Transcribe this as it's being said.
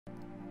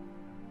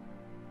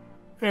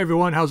Hey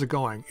everyone, how's it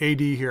going? AD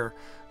here.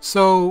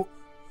 So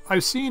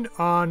I've seen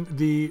on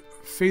the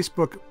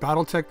Facebook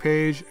Battletech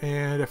page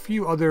and a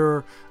few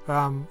other,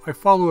 I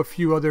follow a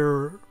few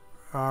other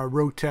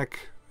Roguetech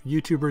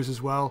YouTubers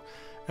as well,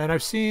 and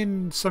I've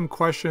seen some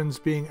questions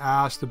being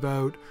asked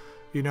about,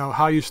 you know,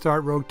 how you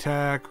start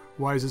Roguetech,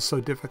 why is it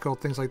so difficult,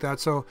 things like that.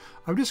 So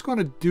I'm just going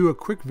to do a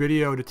quick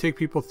video to take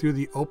people through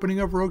the opening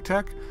of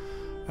Roguetech.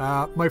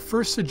 My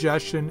first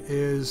suggestion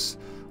is,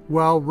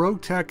 while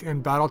Roguetech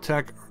and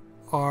Battletech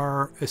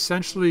are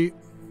essentially,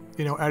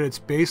 you know, at its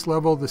base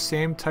level the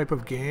same type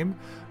of game,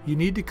 you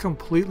need to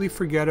completely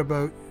forget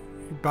about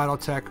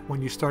Battletech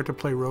when you start to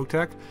play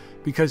Roguetech,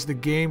 because the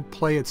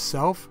gameplay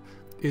itself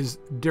is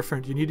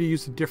different. You need to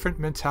use a different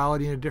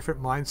mentality and a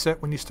different mindset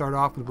when you start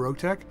off with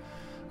Roguetech.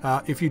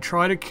 If you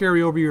try to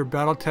carry over your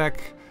Battletech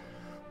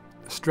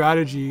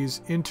strategies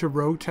into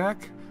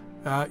Roguetech,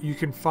 you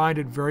can find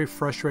it very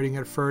frustrating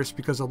at first,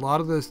 because a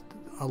lot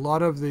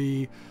of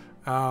the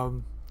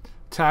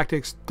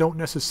tactics don't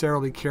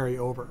necessarily carry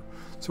over.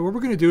 So what we're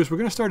going to do is we're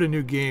going to start a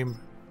new game,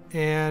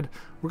 and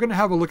we're going to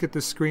have a look at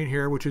this screen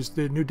here, which is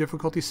the new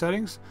difficulty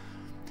settings.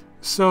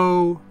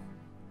 So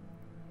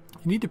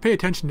you need to pay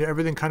attention to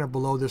everything kind of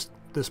below this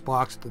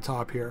box at the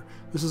top here.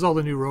 This is all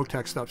the new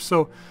Roguetech stuff.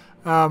 So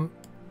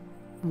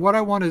what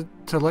I wanted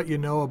to let you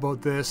know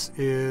about this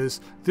is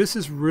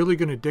really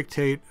going to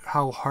dictate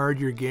how hard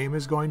your game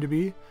is going to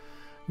be.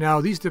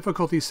 Now, these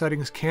difficulty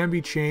settings can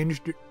be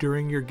changed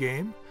during your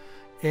game,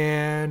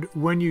 and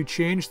when you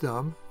change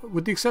them,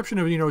 with the exception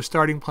of, you know,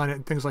 starting planet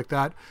and things like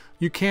that,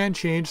 you can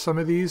change some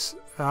of these,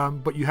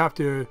 but you have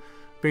to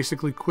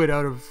basically quit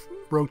out of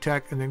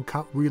Roguetech and then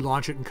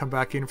relaunch it and come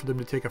back in for them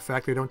to take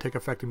effect. They don't take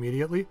effect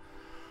immediately.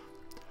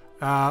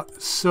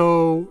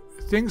 So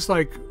things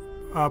like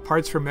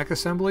parts for mech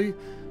assembly,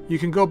 you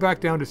can go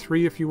back down to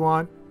 3 if you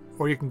want,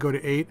 or you can go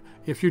to 8.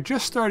 If you're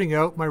just starting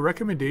out, my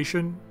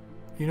recommendation,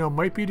 you know,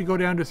 might be to go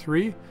down to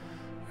 3.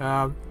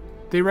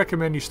 They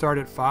recommend you start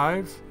at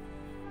 5,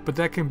 but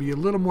that can be a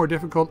little more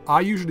difficult. I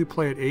usually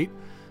play at 8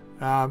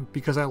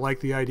 because I like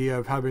the idea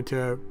of having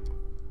to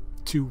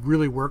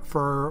really work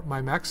for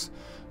my mechs.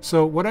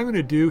 So what I'm going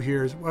to do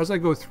here is, as I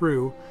go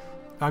through,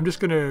 I'm just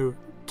going to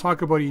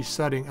talk about each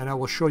setting, and I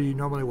will show you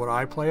normally what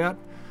I play at.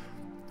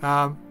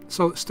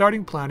 So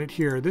starting planet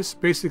here, this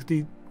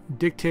basically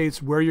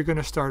dictates where you're going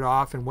to start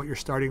off and what your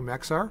starting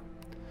mechs are.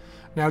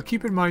 Now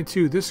keep in mind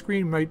too, this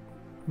screen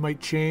might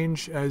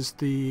change as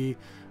the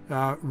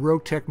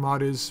Roguetech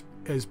mod is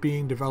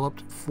being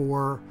developed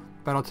for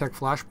Battletech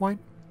Flashpoint.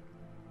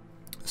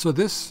 So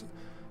this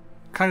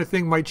kind of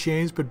thing might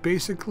change, but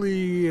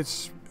basically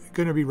it's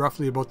going to be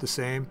roughly about the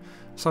same.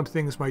 Some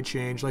things might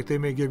change, like they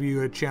may give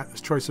you a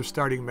choice of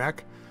starting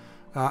mech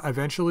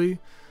eventually.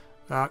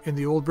 In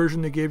the old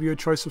version they gave you a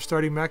choice of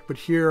starting mech, but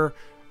here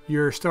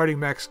your starting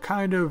mechs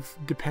kind of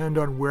depend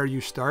on where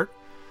you start.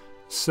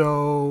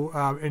 So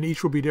and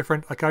each will be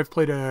different. Like I've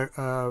played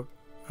a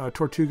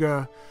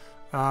Tortuga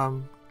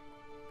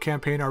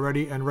campaign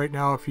already, and right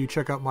now if you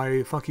check out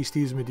my Funky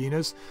Steve's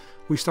Medinas,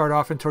 we start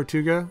off in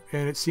Tortuga,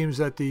 and it seems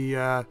that the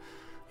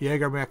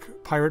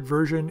Jagermech pirate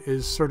version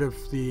is sort of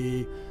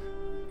the,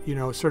 you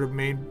know, sort of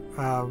main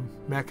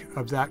mech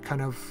of that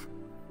kind of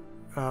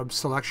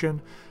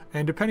selection.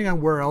 And depending on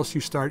where else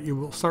you start, you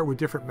will start with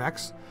different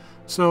mechs.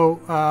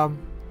 So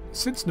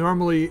since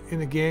normally in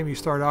the game you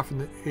start off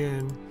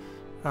in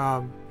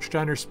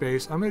Steiner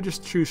space, I'm going to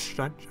just choose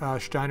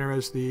Steiner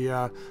as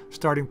the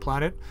starting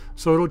planet.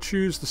 So it'll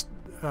choose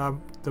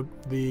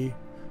the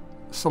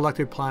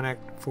selected planet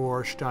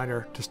for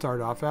Steiner to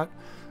start off at.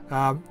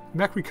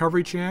 Mech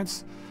recovery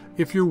chance.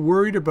 If you're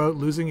worried about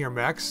losing your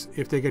mechs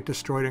if they get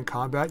destroyed in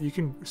combat, you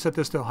can set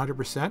this to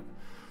 100%,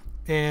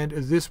 and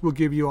this will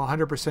give you a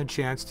 100%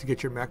 chance to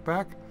get your mech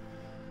back.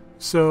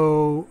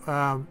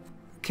 So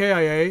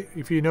KIA,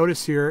 if you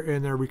notice here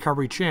in the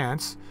recovery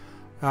chance,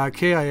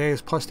 KIA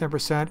is plus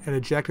 10% and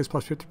eject is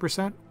plus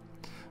 50%.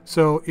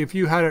 So if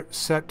you had it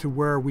set to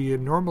where we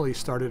had normally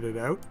started it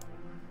out,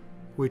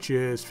 which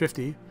is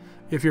 50,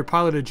 if your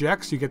pilot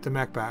ejects, you get the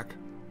mech back.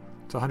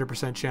 It's a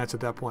 100% chance at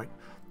that point.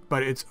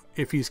 But it's,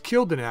 if he's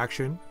killed in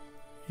action,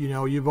 you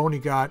know, you've only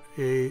got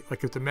a,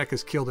 like if the mech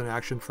is killed in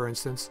action, for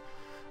instance,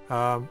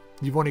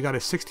 you've only got a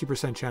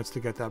 60% chance to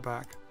get that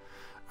back.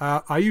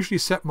 I usually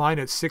set mine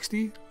at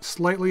 60,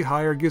 slightly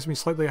higher, gives me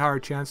slightly higher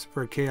chance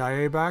for a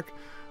KIA back,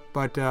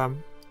 but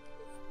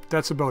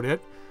that's about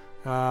it.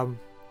 And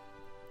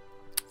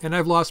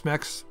I've lost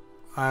mechs.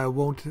 I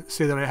won't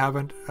say that I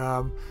haven't,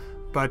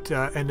 but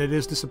and it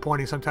is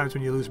disappointing sometimes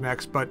when you lose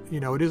mechs, but you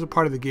know, it is a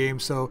part of the game.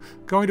 So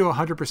going to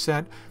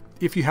 100%,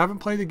 if you haven't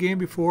played the game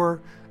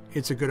before,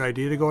 it's a good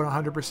idea to go to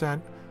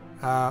 100%.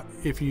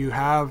 If you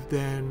have,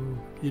 then,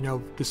 you know,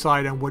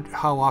 decide on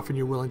how often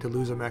you're willing to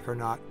lose a mech or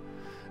not.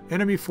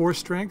 Enemy force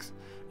strength,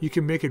 you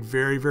can make it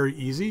very, very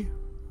easy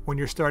when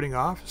you're starting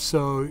off,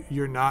 so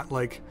you're not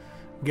like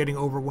getting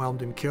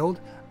overwhelmed and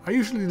killed. I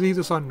usually leave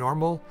this on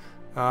normal.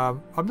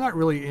 I'm not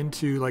really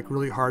into like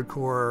really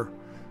hardcore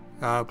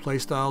play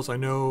styles. I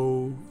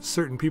know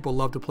certain people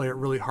love to play at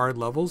really hard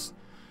levels,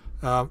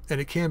 and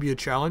it can be a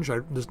challenge.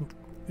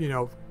 you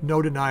know,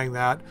 no denying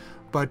that.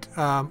 But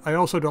I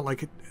also don't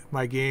like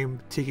my game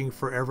taking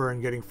forever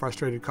and getting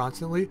frustrated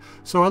constantly.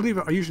 So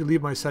I usually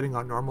leave my setting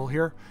on normal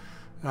here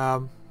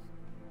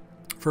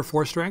for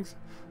 4 strength.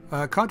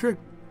 Contract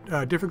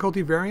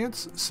difficulty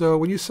variance. So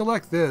when you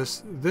select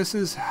this, this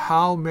is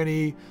how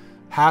many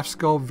half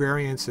skull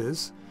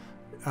variances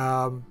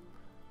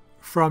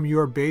from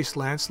your base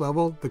lance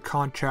level the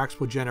contracts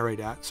will generate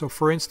at. So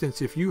for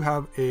instance, if you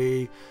have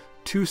a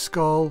 2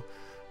 skull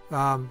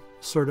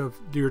sort of,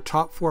 your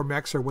top 4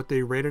 mechs are what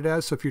they rated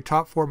as. So if your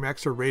top 4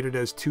 mechs are rated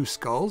as 2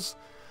 skulls,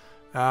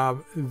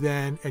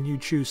 then, and you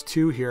choose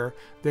 2 here,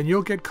 then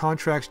you'll get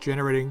contracts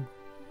generating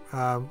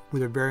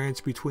with a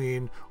variance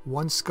between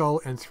 1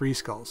 skull and 3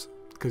 skulls,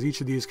 because each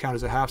of these count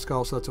as a half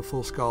skull, so that's a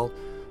full skull.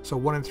 So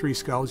 1 and 3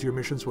 skulls your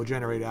missions will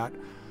generate at.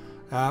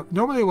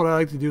 Normally what I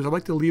like to do is I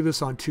like to leave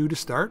this on 2 to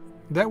start.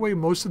 That way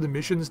most of the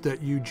missions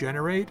that you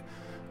generate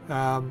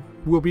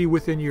will be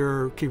within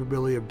your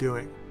capability of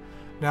doing.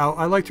 Now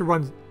I like to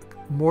run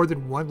more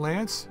than 1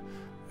 lance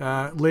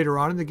later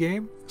on in the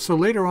game. So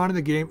later on in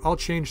the game I'll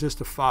change this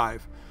to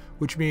 5,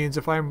 which means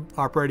if I'm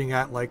operating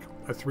at like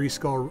a 3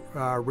 skull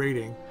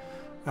rating,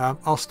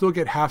 I'll still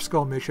get half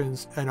skull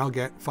missions and I'll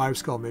get 5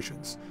 skull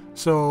missions.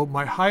 So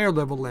my higher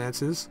level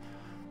lances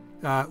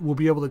will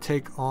be able to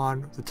take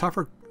on the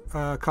tougher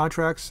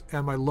contracts,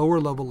 and my lower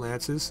level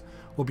lances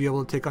will be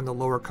able to take on the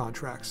lower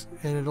contracts.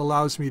 And it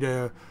allows me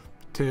to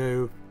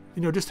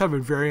you know, just have a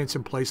variance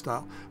in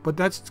playstyle. But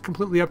that's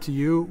completely up to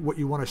you what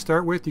you want to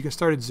start with. You can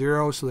start at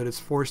 0 so that it's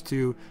forced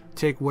to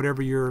take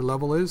whatever your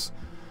level is.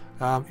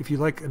 If you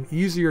like an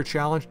easier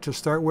challenge to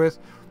start with,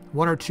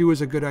 1 or 2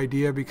 is a good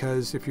idea,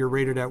 because if you're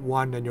rated at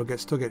 1, then you'll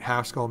still get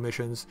half skull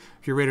missions.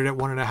 If you're rated at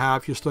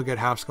 1.5, you'll still get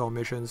half skull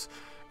missions,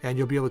 and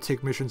you'll be able to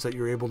take missions that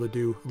you're able to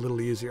do a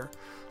little easier.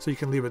 So you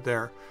can leave it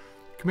there.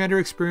 Commander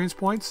experience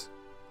points,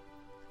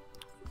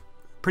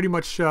 pretty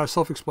much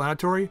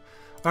self-explanatory.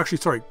 Actually,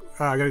 sorry,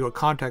 I gotta go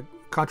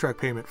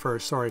contract payment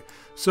first, sorry.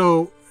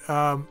 So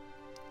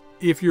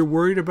if you're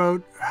worried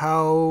about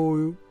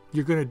how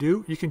you're gonna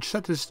do, you can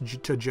set this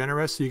to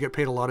generous, so you get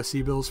paid a lot of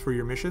C-bills for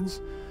your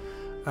missions.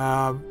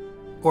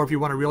 Or if you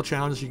want a real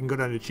challenge, you can go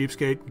down to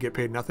cheapskate and get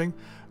paid nothing.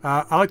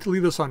 I like to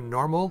leave this on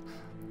normal,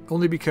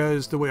 only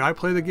because the way I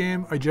play the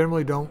game, I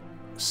generally don't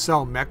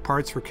sell mech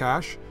parts for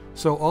cash.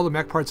 So all the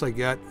mech parts I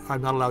get,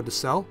 I'm not allowed to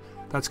sell.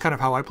 That's kind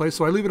of how I play.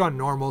 So I leave it on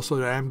normal so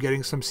that I am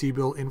getting some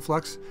C-bill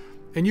influx.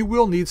 And you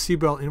will need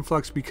C-bill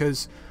influx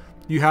because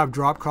you have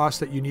drop costs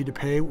that you need to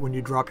pay when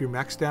you drop your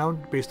mechs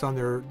down based on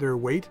their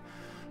weight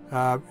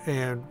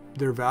and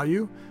their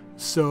value.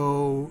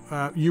 So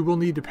you will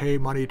need to pay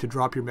money to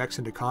drop your mechs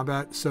into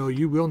combat. So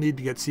you will need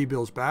to get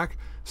C-bills back.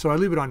 So I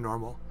leave it on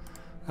normal.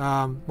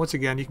 Once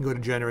again, you can go to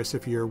generous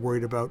if you're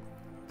worried about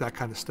that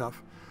kind of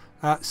stuff.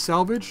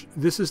 Salvage,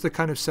 this is the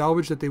kind of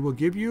salvage that they will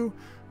give you.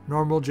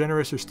 Normal,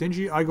 generous, or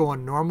stingy. I go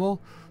on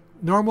normal.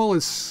 Normal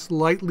is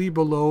slightly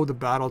below the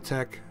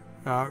Battletech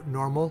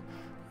normal.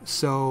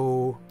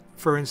 So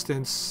for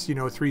instance, you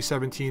know,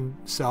 317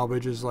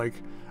 salvage is like,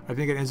 I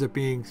think it ends up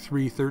being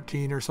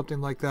 313 or something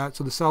like that.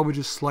 So the salvage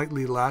is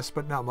slightly less,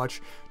 but not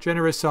much.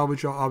 Generous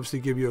salvage will obviously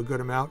give you a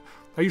good amount.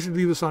 I usually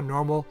leave this on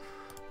normal.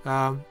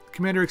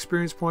 Commander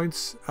experience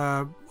points,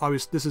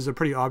 this is a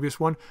pretty obvious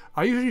one.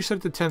 I usually set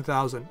it to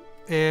 10,000.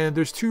 And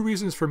there's 2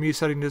 reasons for me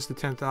setting this to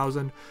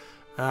 10,000.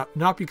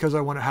 Not because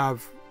I want to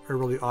have a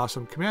really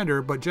awesome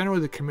commander, but generally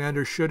the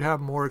commander should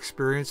have more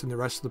experience than the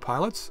rest of the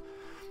pilots.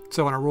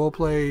 So on a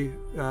roleplay,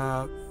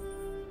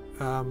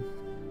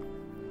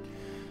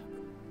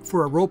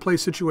 for a roleplay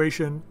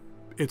situation,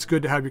 it's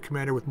good to have your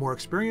commander with more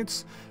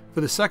experience.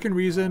 For the second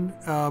reason,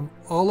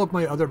 all of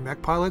my other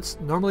mech pilots,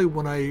 normally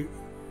when I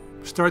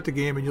start the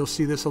game, and you'll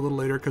see this a little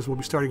later because we'll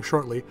be starting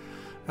shortly,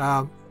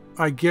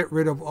 I get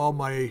rid of all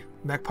my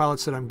mech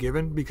pilots that I'm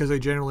given because they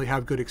generally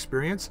have good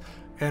experience,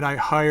 and I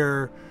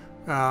hire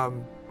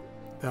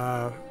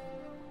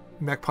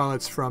mech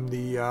pilots from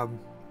the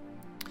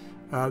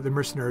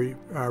mercenary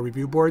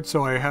review board.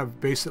 So I have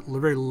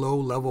very low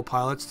level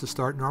pilots to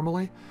start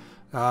normally.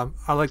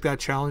 I like that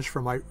challenge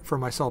for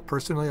myself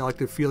personally. I like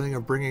the feeling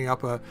of bringing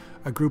up a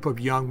group of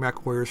young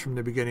mech warriors from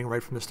the beginning,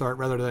 right from the start,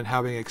 rather than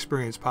having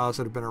experienced pilots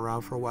that have been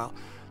around for a while.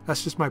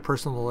 That's just my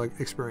personal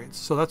experience.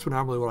 So that's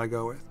normally what I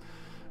go with.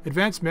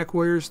 Advanced mech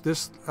warriors,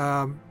 this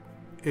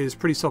is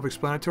pretty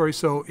self-explanatory.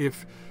 So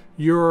if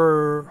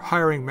you're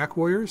hiring mech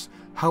warriors,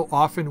 how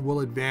often will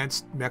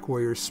advanced mech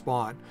warriors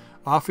spawn?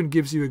 Often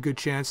gives you a good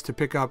chance to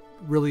pick up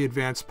really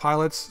advanced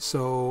pilots.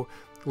 So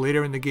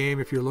later in the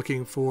game, if you're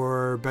looking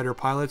for better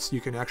pilots,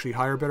 you can actually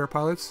hire better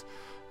pilots.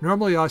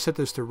 Normally I set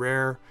this to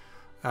rare.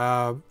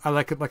 I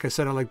like it, like I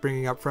said, I like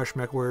bringing up fresh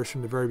mech warriors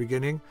from the very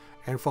beginning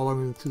and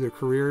following them through their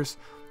careers.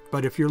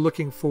 But if you're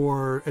looking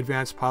for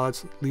advanced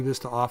pilots, leave this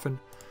to often.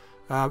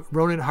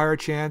 Ronin higher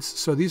chance.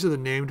 So these are the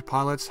named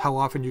pilots. How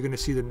often you're going to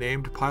see the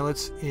named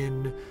pilots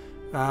in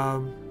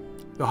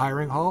the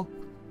hiring hall.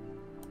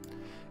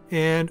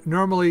 And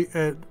normally,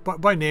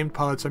 by named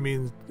pilots, I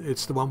mean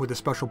it's the one with the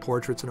special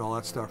portraits and all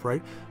that stuff,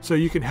 right? So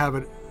you can have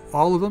it,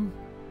 all of them,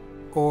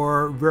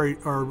 or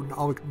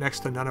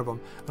next to none of them.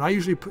 And I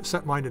usually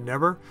set mine to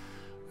never.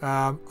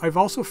 I've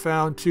also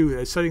found too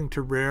that setting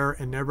to rare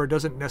and never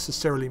doesn't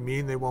necessarily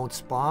mean they won't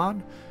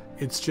spawn.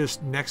 It's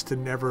just next to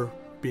never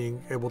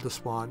being able to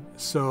spawn.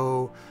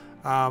 So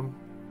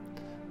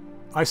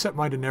I set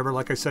mine to never,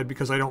 like I said,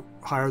 because I don't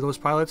hire those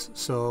pilots.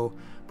 So,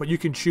 but you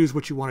can choose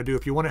what you want to do.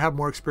 If you want to have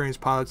more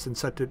experienced pilots and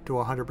set it to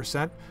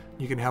 100%,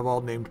 you can have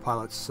all named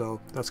pilots. So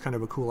that's kind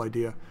of a cool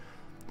idea.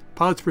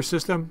 Pilots per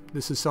system.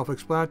 This is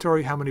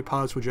self-explanatory. How many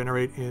pilots will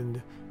generate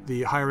in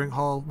the hiring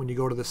hall when you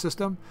go to the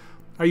system.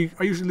 I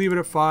usually leave it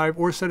at 5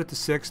 or set it to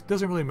 6.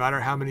 Doesn't really matter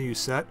how many you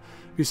set.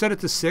 If you set it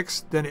to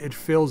 6, then it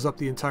fills up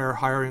the entire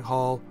hiring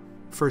hall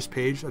first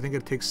page. I think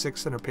it takes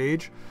 6 on a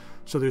page.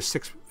 So there's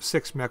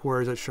six mech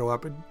warriors that show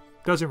up. It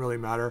doesn't really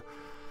matter.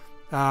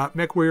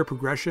 Mech warrior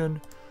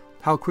progression,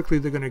 how quickly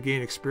they're going to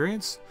gain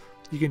experience.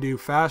 You can do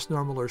fast,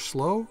 normal, or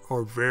slow,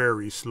 or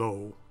very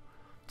slow.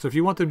 So if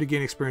you want them to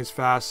gain experience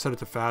fast, set it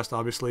to fast,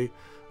 obviously.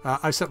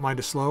 I set mine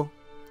to slow.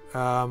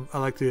 I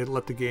like to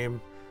let the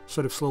game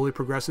sort of slowly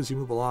progress as you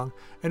move along,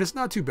 and it's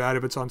not too bad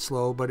if it's on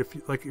slow. But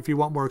if you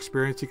want more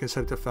experience, you can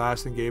set it to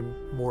fast and gain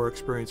more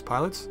experienced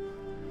pilots.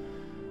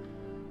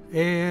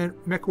 And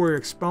Mech Warrior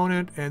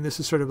Exponent, and this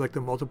is sort of like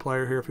the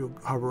multiplier here. If you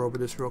hover over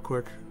this real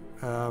quick,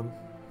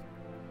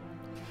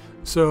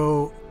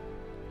 so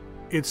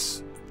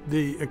it's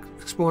the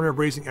exponent of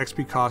raising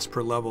XP cost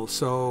per level.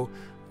 So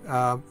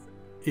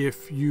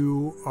if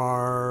you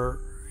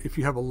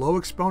have a low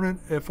exponent,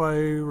 if I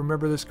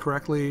remember this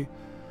correctly,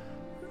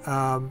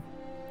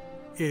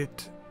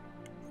 it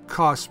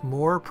costs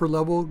more per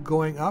level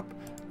going up,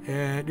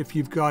 and if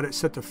you've got it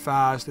set to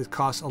fast, it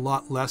costs a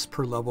lot less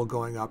per level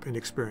going up in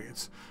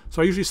experience.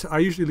 So I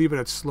usually leave it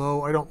at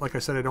slow. I don't, like I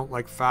said, I don't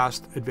like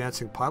fast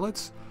advancing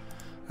pilots.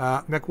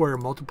 Mech Warrior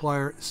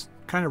Multiplier is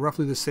kind of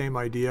roughly the same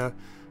idea.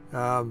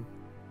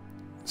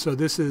 So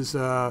this is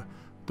the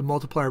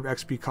multiplier of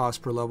XP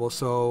cost per level.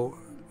 So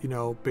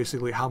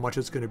basically how much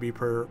it's going to be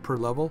per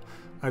level.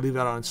 I leave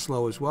that on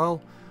slow as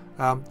well.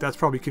 That's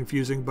probably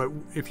confusing, but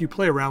if you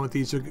play around with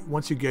these,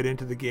 once you get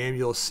into the game,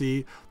 you'll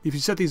see if you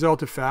set these all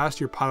to fast,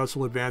 your pilots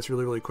will advance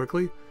really, really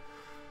quickly.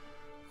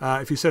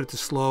 If you set it to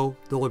slow,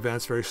 they'll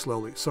advance very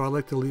slowly. So I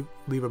like to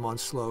leave them on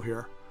slow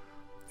here.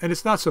 And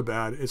it's not so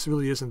bad. It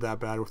really isn't that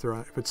bad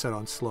if it's set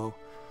on slow.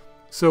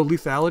 So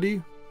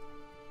lethality,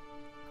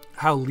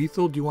 how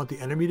lethal do you want the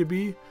enemy to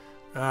be?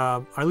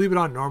 I leave it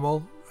on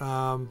normal.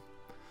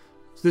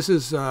 This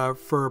is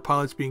for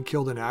pilots being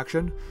killed in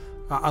action.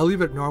 I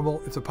leave it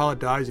normal. If the pilot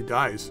dies, he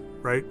dies,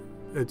 right?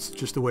 It's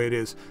just the way it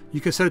is.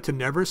 You can set it to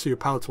never, so your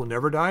pilots will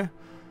never die.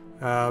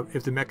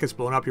 If the mech gets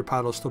blown up, your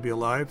pilot will still be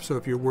alive. So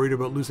if you're worried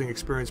about losing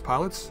experienced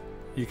pilots,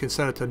 you can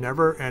set it to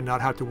never and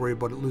not have to worry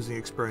about losing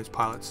experienced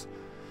pilots.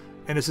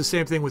 And it's the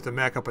same thing with the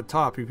mech up at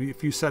top.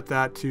 If you set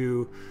that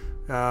to,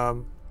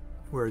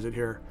 where is it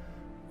here?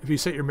 If you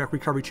set your mech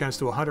recovery chance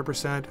to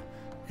 100%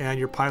 and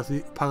your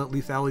pilot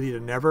lethality to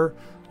never,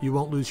 you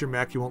won't lose your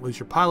mech, you won't lose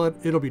your pilot.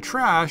 It'll be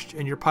trashed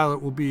and your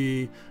pilot will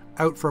be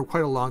out for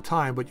quite a long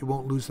time, but you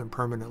won't lose them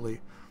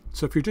permanently.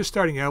 So if you're just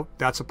starting out,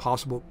 that's a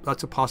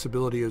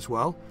possibility as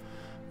well.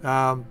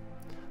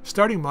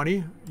 Starting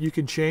money, you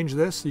can change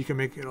this. You can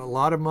make it a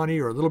lot of money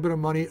or a little bit of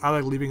money. I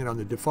like leaving it on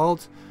the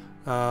default.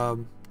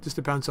 Just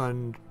depends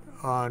on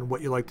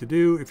what you like to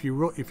do. If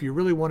you're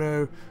really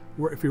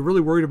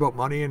worried about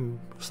money and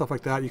stuff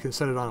like that, you can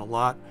set it on a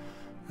lot.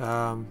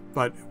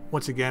 But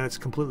once again, it's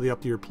completely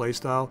up to your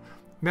playstyle.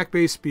 Mech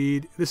base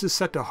speed, this is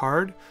set to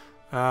hard.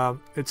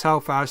 It's how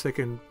fast they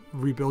can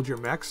rebuild your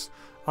mechs.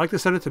 I like to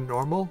set it to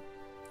normal.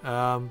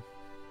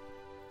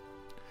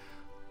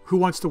 Who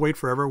wants to wait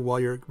forever while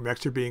your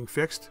mechs are being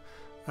fixed?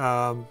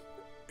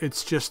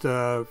 It's just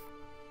I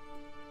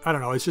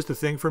don't know, it's just a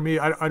thing for me.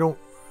 I don't,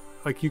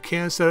 like, you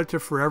can set it to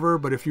forever,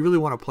 but if you really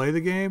want to play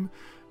the game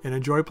and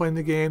enjoy playing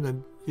the game,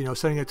 then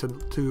setting it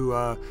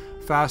to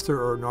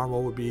faster or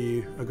normal would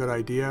be a good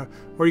idea.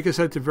 Or you can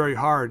set it to very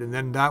hard, and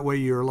then that way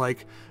you're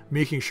like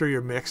making sure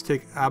your mechs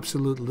take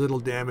absolute little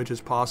damage as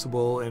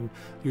possible, and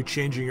you're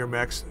changing your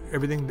mechs.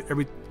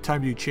 Every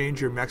time you change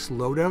your mech's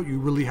loadout, you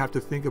really have to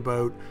think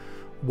about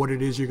what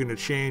it is you're going to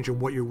change and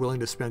what you're willing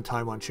to spend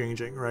time on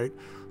changing, right?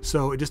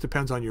 So it just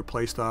depends on your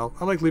playstyle.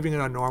 I like leaving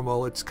it on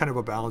normal. It's kind of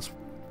a balanced,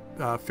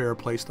 fair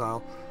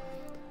playstyle.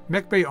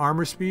 Mech bay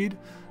armor speed.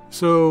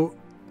 So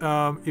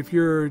if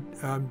you're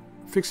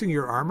fixing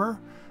your armor,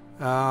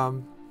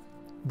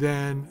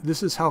 then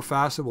this is how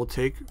fast it will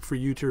take for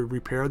you to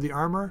repair the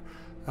armor.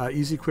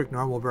 Easy, quick,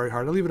 normal, very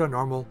hard. I leave it on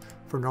normal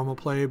for normal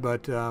play,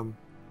 but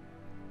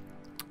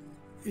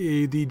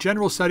the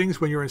general settings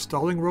when you're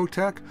installing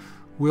Roguetech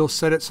will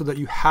set it so that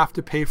you have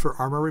to pay for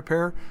armor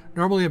repair.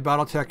 Normally in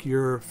Battletech,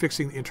 you're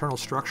fixing the internal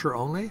structure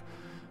only.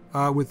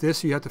 With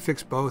this, you have to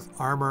fix both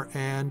armor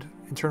and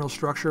internal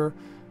structure,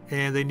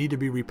 and they need to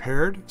be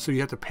repaired, so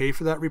you have to pay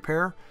for that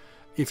repair.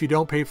 If you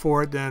don't pay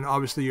for it, then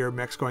obviously your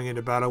mech's going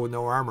into battle with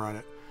no armor on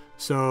it.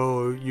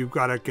 So you've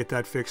got to get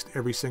that fixed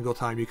every single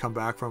time you come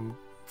back from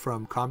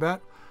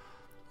combat.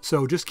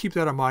 So just keep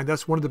that in mind.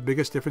 That's one of the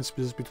biggest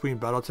differences between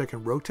Battletech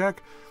and Roguetech.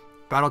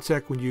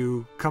 Battletech, when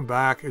you come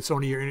back, it's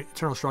only your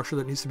internal structure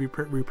that needs to be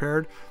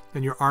repaired,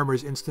 and your armor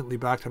is instantly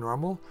back to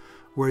normal.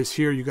 Whereas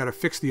here, you got to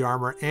fix the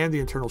armor and the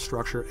internal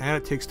structure, and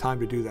it takes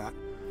time to do that.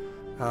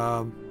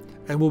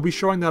 And we'll be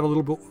showing that a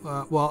little bit.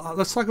 Well,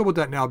 let's talk about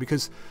that now,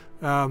 because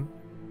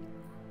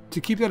to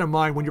keep that in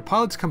mind, when your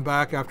pilots come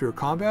back after a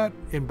combat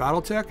in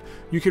Battletech,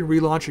 you can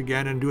relaunch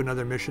again and do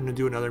another mission and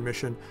do another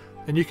mission.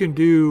 And you can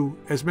do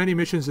as many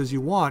missions as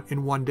you want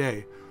in one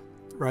day,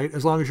 right?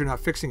 As long as you're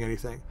not fixing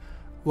anything.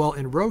 Well,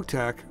 in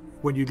Roguetech,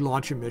 when you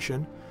launch a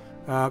mission,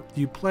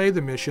 you play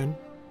the mission,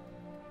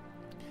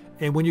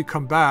 and when you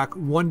come back,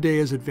 1 day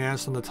is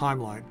advanced on the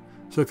timeline.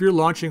 So if you're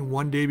launching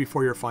 1 day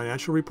before your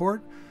financial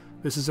report,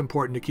 this is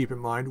important to keep in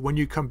mind. When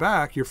you come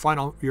back, your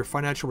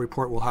financial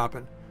report will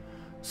happen.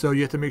 So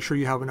you have to make sure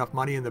you have enough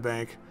money in the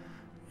bank.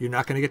 You're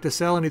not going to get to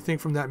sell anything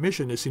from that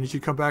mission. As soon as you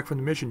come back from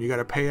the mission, you got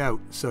to pay out.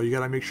 So you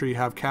got to make sure you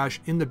have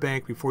cash in the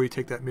bank before you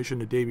take that mission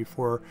the day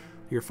before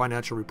your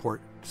financial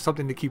report.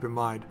 Something to keep in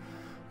mind.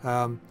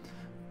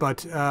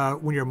 But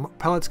when your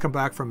pilots come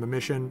back from a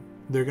mission,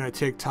 they're going to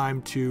take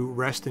time to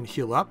rest and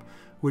heal up,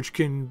 which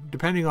can,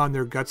 depending on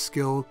their gut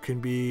skill, can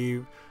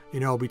be,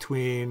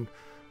 between,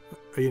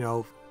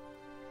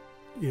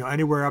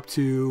 anywhere up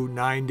to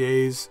 9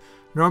 days.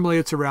 Normally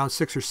it's around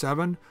 6 or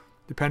 7,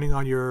 depending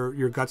on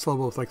your guts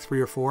level, of like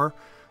 3 or 4.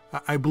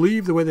 I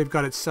believe the way they've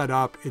got it set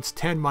up, it's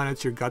 10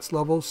 minus your guts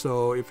level.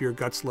 So if your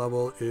guts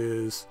level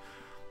is,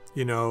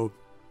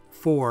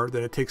 4,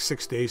 then it takes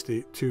 6 days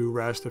to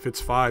rest. If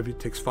it's 5, it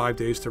takes 5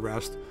 days to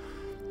rest.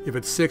 If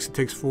it's 6, it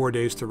takes 4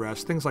 days to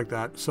rest, things like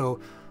that. So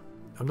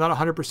I'm not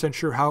 100%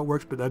 sure how it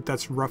works, but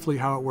that's roughly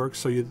how it works.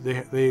 So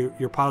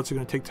your pilots are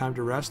going to take time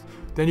to rest.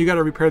 Then you got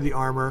to repair the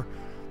armor,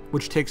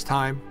 which takes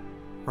time,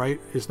 right?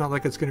 It's not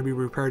like it's going to be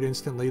repaired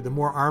instantly. The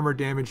more armor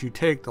damage you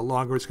take, the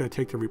longer it's going to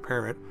take to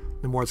repair it,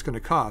 the more it's going to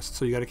cost.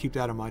 So you got to keep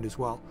that in mind as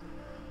well.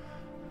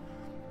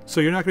 So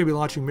you're not going to be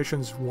launching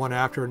missions one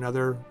after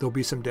another. There'll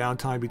be some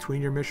downtime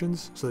between your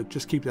missions, so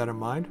just keep that in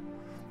mind.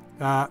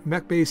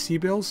 Mech Bay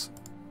C-bills.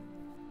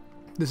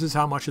 This is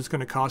how much it's going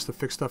to cost to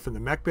fix stuff in the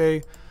mech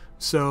bay.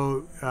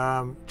 So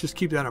just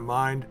keep that in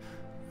mind.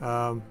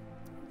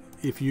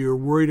 If you're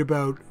worried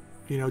about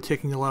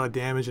taking a lot of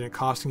damage and it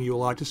costing you a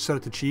lot, just set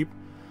it to cheap.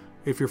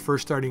 If you're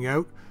first starting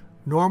out,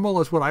 normal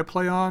is what I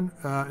play on.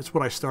 It's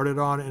what I started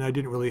on, and I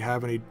didn't really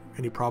have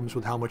any problems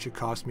with how much it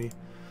cost me.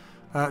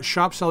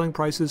 Shop selling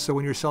prices. So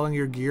when you're selling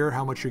your gear,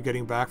 how much you're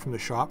getting back from the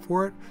shop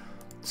for it.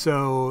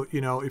 So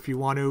if you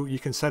want to, you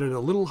can set it a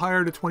little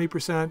higher to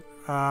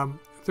 20%.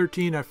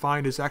 13 I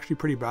find is actually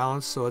pretty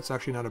balanced, so it's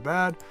actually not a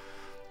bad.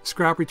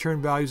 Scrap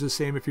return value is the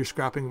same if you're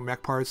scrapping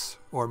mech parts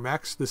or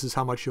mechs. This is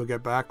how much you'll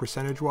get back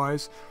percentage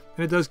wise,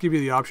 and it does give you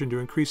the option to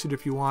increase it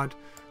if you want.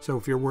 So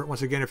if you're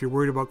once again, if you're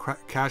worried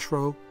about cash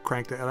flow,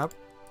 crank that up.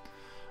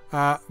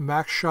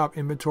 Max shop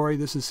inventory.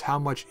 This is how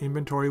much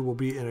inventory will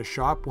be in a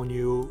shop when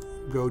you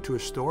go to a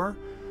store.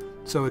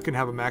 So it can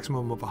have a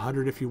maximum of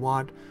 100 if you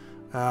want.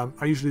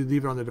 I usually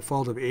leave it on the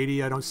default of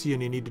 80. I don't see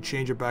any need to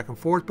change it back and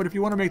forth, but if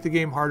you want to make the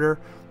game harder,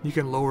 you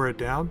can lower it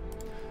down.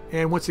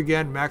 And once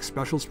again, max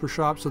specials per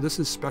shop. So this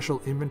is special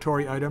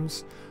inventory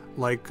items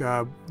like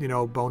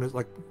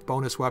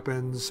bonus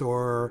weapons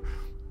or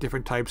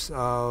different types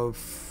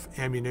of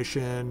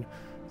ammunition,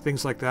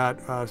 things like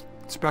that.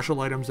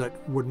 Special items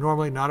that would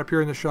normally not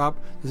appear in the shop.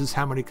 This is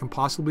how many can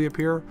possibly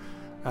appear.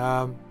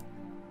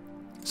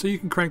 So you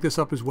can crank this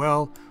up as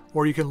well,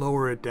 or you can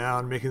lower it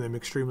down, making them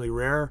extremely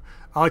rare.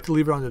 I like to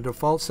leave it on the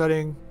default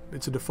setting.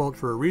 It's a default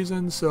for a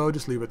reason, so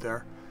just leave it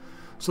there.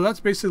 So that's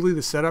basically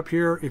the setup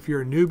here. If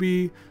you're a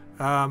newbie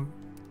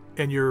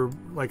and you're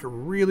like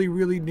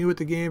really new at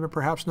the game and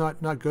perhaps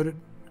not good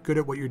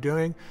at what you're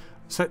doing,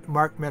 set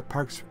mark mech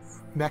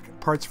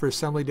parts for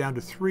assembly down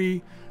to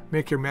 3.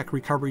 Make your mech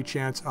recovery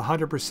chance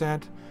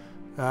 100%.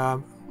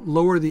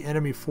 Lower the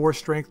enemy force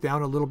strength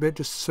down a little bit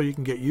just so you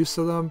can get used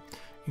to them.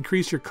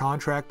 Increase your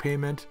contract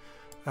payment.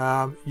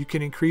 You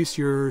can increase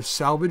your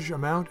salvage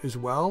amount as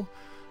well.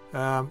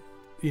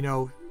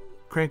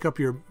 Crank up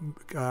your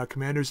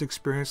commander's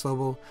experience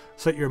level.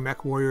 Set your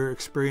mech warrior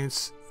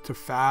experience to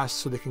fast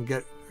so they can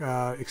get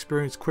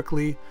experience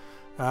quickly.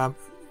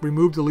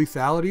 Remove the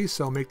lethality,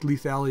 so make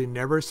lethality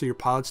never so your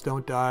pilots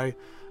don't die.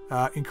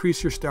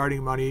 Increase your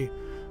starting money.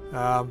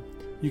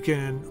 You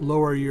can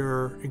lower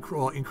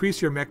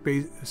increase your mech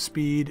base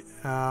speed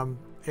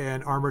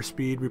and armor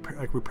speed,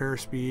 repair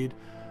speed,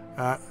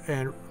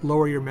 and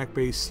lower your mech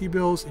base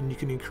C-bills, and you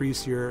can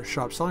increase your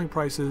shop selling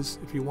prices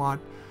if you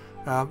want.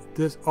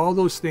 All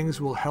those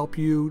things will help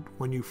you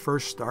when you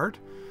first start.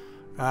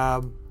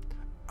 I'm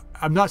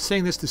not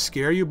saying this to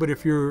scare you, but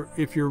if you're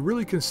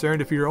really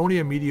concerned, if you're only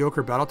a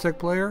mediocre Battletech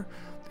player,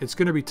 it's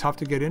going to be tough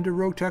to get into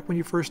Roguetech when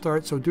you first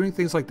start. So doing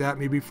things like that,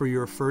 maybe for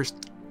your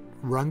first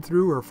run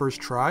through or first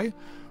try,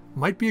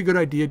 might be a good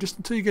idea just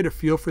until you get a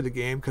feel for the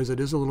game, because it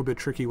is a little bit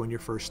tricky when you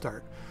first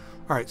start.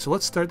 All right, so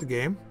let's start the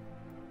game.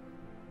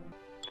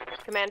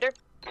 Commander.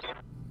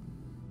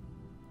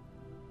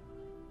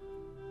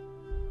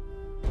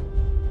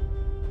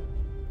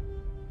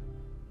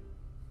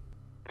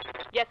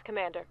 Yes,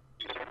 Commander.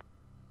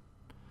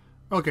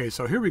 Okay,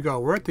 so here we go.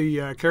 We're at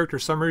the character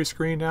summary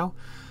screen now.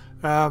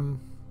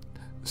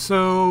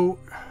 So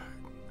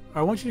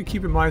I want you to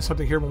keep in mind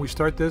something here when we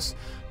start this.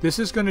 This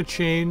is going to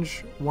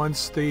change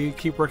once they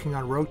keep working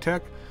on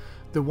Roguetech.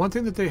 The one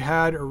thing that they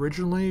had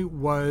originally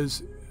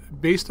was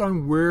based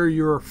on where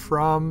you're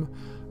from,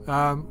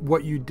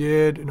 what you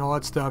did and all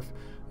that stuff,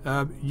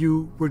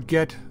 you would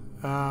get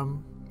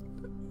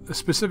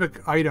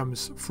specific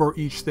items for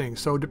each thing.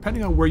 So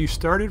depending on where you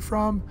started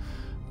from,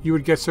 you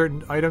would get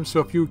certain items. So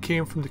if you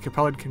came from the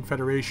Capellid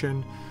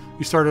Confederation,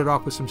 you started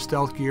off with some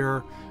stealth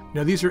gear.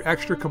 Now these are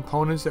extra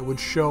components that would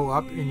show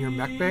up in your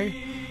mech bay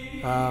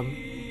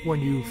when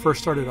you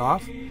first started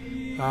off.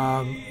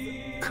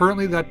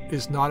 Currently that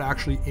is not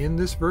actually in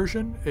this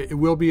version. It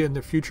will be in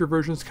the future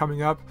versions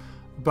coming up,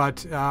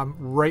 but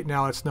right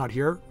now it's not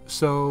here.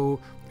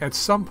 So at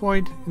some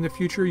point in the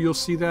future you'll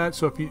see that.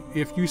 So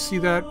if you see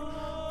that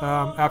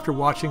after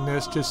watching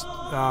this, just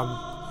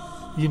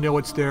you know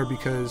it's there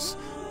because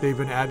they've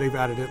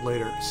added it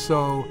later.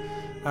 So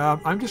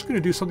I'm just going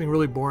to do something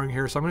really boring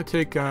here. So I'm going to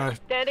take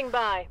standing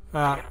by.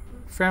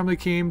 Family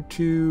came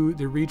to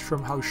the Reach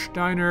from House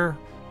Steiner.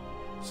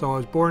 So I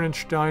was born in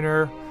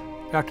Steiner.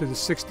 After the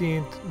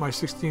 16th, my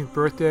 16th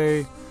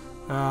birthday,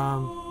 I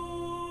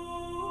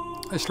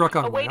struck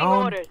out on my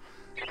own. Orders.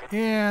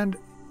 And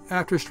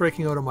after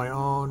striking out on my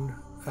own,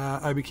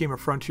 I became a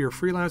frontier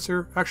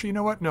freelancer. Actually, you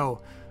know what?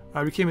 No,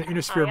 I became an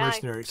Inner Sphere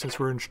mercenary since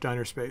we're in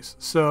Steiner space.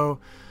 So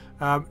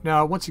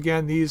now, once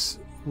again, these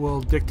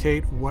will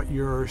dictate what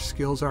your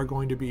skills are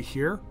going to be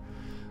here.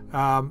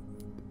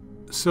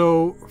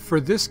 So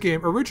for this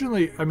game,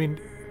 originally, I mean,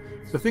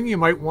 the thing you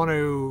might want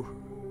to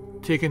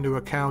take into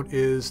account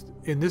is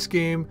in this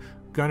game,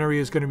 gunnery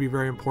is going to be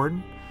very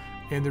important.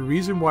 And the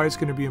reason why it's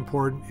going to be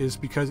important is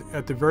because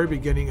at the very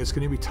beginning, it's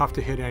going to be tough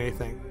to hit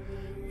anything.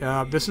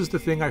 This is the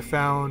thing I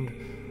found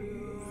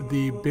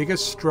the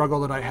biggest struggle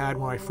that I had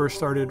when I first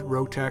started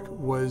Roguetech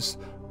was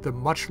the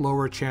much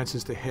lower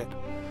chances to hit.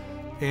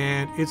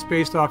 And it's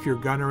based off your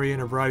gunnery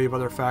and a variety of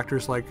other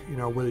factors, like, you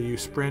know, whether you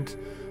sprint.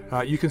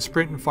 You can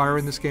sprint and fire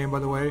in this game, by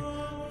the way.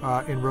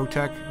 In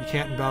Roguetech, you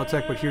can't in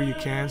Battletech, but here you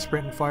can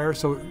sprint and fire.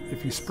 So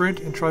if you sprint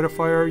and try to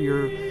fire,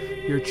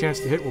 your chance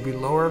to hit will be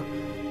lower.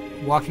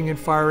 Walking and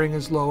firing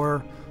is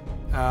lower.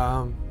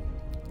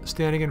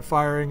 Standing and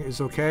firing is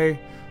okay.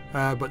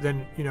 But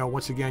then, you know,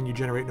 once again, you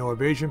generate no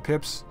evasion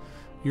pips.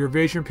 Your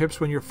evasion pips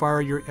when you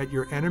fire at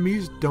your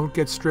enemies don't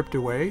get stripped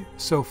away.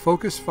 So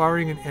focus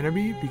firing an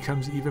enemy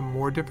becomes even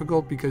more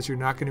difficult because you're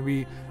not going to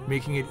be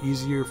making it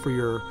easier for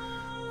your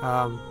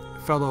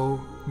fellow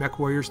mech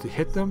warriors to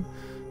hit them.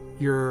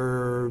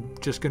 You're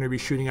just going to be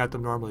shooting at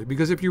them normally.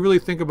 Because if you really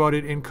think about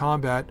it in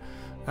combat,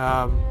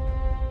 that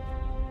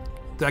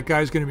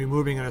guy's going to be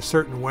moving in a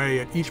certain way,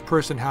 and each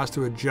person has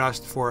to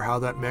adjust for how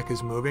that mech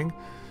is moving.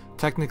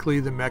 Technically,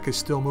 the mech is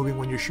still moving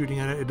when you're shooting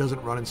at it. It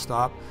doesn't run and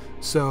stop.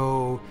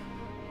 So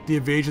the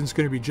evasion is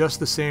going to be just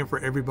the same for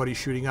everybody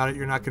shooting at it.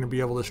 You're not going to be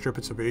able to strip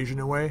its evasion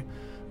away.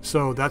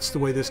 So that's the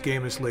way this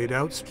game is laid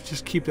out. So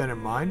just keep that in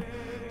mind.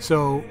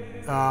 So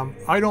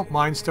I don't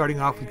mind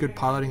starting off with good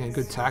piloting and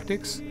good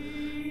tactics.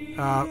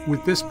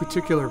 With this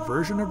particular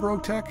version of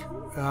Roguetech,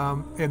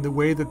 and the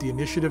way that the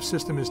initiative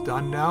system is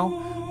done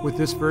now with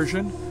this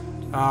version,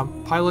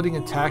 piloting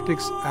and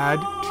tactics add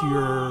to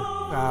your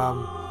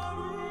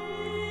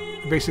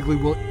basically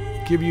will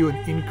give you an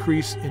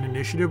increase in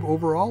initiative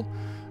overall.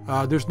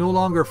 There's no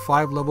longer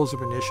 5 levels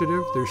of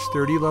initiative. There's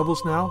 30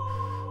 levels now.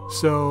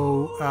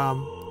 So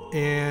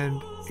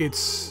and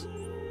it's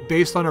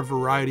based on a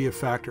variety of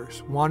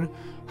factors. One,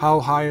 how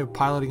high of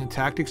piloting and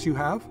tactics you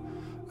have.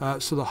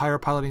 So the higher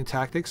piloting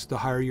tactics, the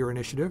higher your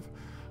initiative.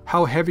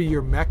 How heavy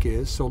your mech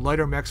is. So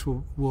lighter mechs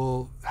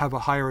will have a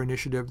higher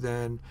initiative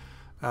than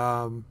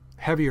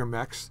heavier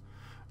mechs.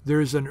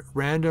 There's a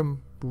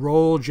random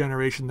roll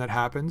generation that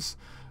happens,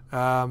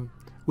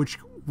 which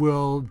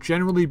will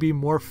generally be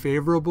more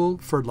favorable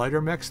for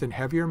lighter mechs than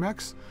heavier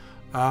mechs.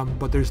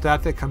 But there's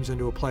that comes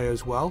into a play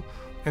as well.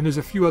 And there's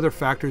a few other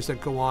factors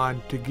that go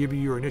on to give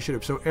you your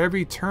initiative. So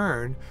every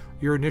turn,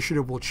 your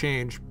initiative will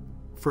change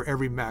for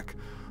every mech.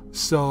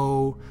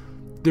 So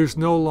there's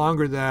no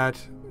longer that,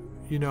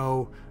 you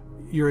know,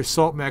 your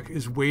assault mech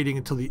is waiting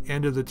until the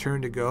end of the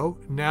turn to go.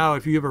 Now,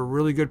 if you have a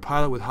really good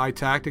pilot with high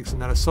tactics in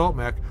that assault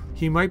mech,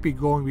 he might be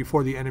going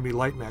before the enemy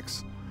light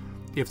mechs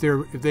if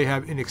they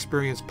have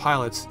inexperienced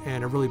pilots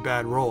and a really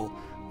bad roll,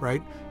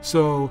 right?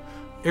 So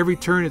every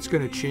turn it's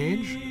going to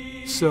change.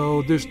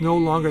 So there's no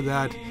longer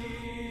that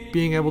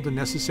being able to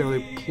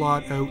necessarily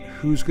plot out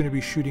who's going to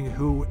be shooting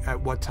who at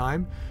what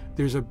time.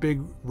 There's a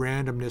big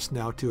randomness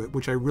now to it,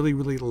 which I really,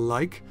 really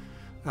like.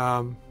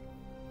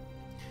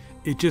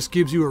 It just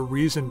gives you a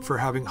reason for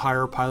having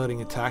higher piloting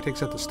and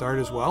tactics at the start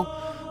as well.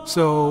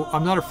 So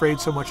I'm not afraid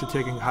so much of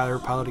taking higher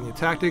piloting and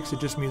tactics.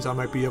 It just means I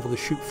might be able to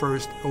shoot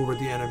first over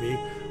the enemy,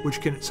 which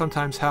can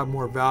sometimes have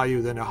more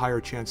value than a higher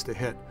chance to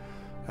hit.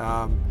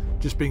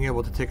 Just being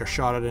able to take a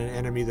shot at an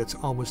enemy that's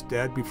almost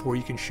dead before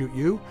you can shoot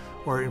you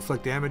or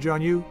inflict damage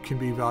on you can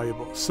be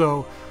valuable.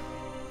 So,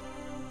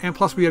 and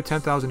plus we have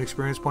 10,000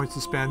 experience points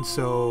to spend,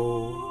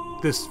 so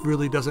this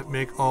really doesn't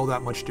make all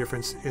that much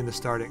difference in the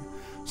starting.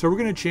 So we're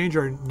going to change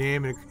our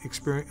name and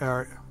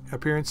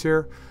appearance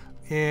here,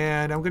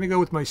 and I'm going to go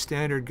with my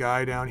standard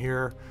guy down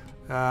here.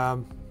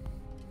 Where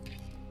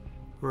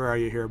are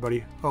you here,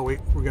 buddy? Oh wait,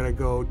 we're going to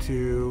go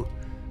to...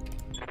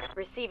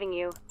 Receiving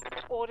you.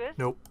 Orders?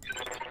 Nope.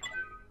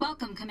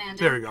 Welcome,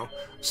 Commander. There we go.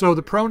 So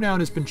the pronoun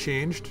has been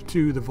changed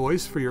to the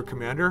voice for your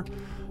commander.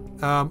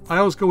 I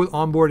always go with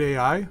onboard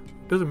AI.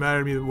 Doesn't matter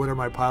to me whether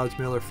my pilot's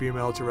male or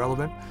female, it's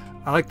irrelevant.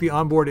 I like the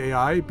onboard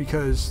AI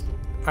because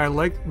I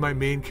like my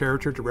main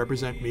character to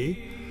represent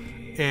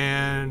me.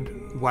 And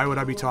why would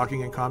I be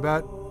talking in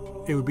combat?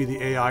 It would be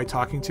the AI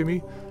talking to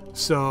me.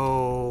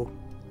 So,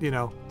 you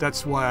know,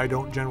 that's why I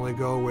don't generally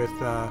go with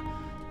a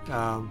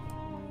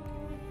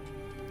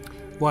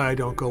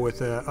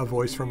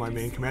voice from my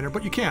main commander.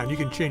 But you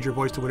can change your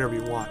voice to whatever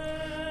you want.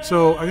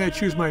 So I'm going to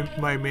choose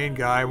my main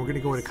guy. We're going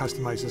to go in and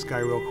customize this guy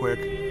real quick.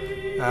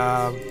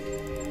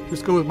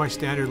 Just go with my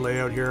standard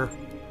layout here.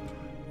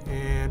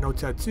 And no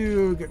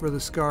tattoo, get rid of the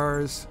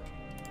scars.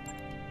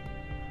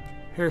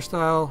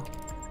 Hairstyle.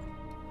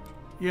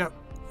 Yep,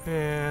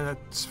 and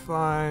that's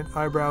fine.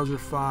 Eyebrows are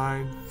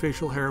fine.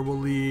 Facial hair will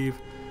leave.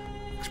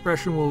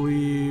 Expression will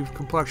leave.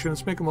 Complexion,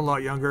 let's make him a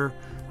lot younger.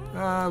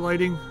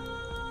 Lighting.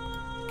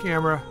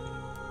 Camera.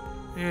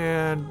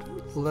 And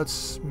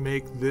let's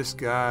make this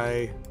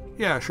guy...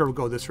 Yeah, sure, we'll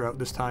go this route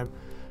this time.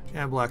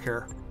 And black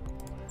hair.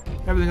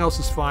 Everything else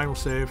is fine, we'll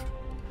save.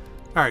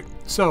 Alright,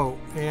 so,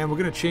 and we're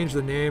going to change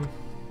the name.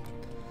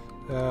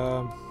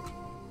 There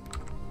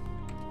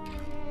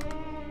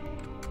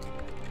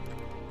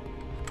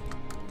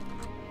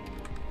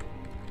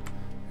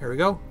we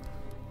go.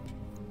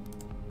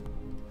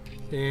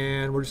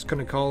 And we're just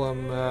going to call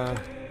him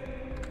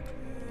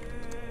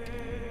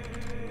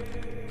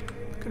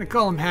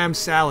Ham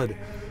Salad.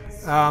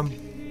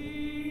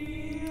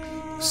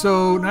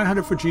 So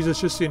 900 for Jesus,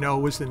 just so you know,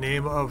 was the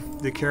name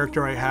of the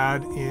character I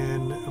had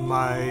in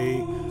my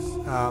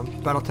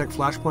Battletech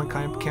Flashpoint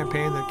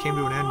campaign that came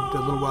to an end a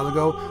little while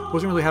ago.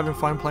 Wasn't really having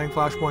fun playing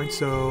Flashpoint,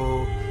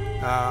 so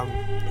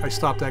I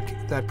stopped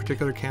that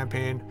particular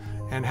campaign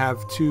and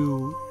have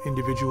two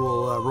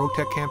individual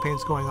Roguetech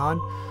campaigns going on.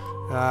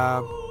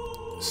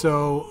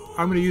 So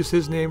I'm going to use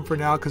his name for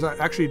now because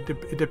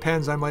it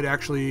depends. I might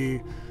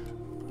actually,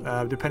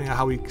 depending on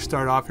how we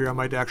start off here, I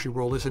might actually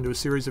roll this into a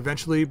series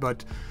eventually,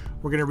 but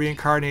we're going to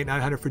reincarnate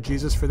 900 for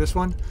Jesus for this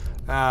one.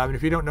 And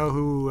if you don't know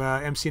who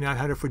MC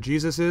 900 for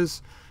Jesus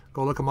is,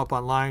 go look him up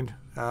online.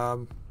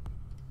 You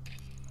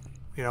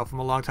know, from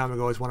a long time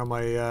ago, he's one of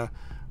my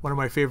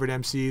favorite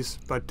MCs.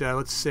 But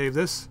let's save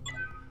this.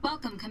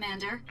 Welcome,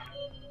 Commander.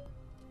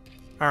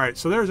 All right,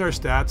 so there's our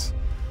stats.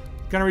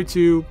 Gunnery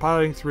 2,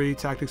 piloting 3,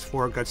 tactics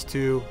 4, guts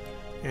 2,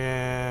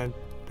 and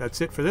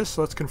that's it for this.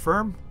 So let's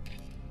confirm.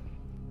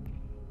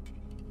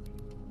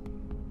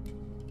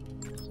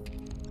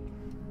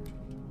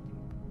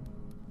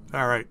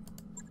 All right,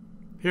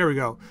 here we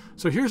go.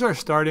 So here's our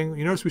starting.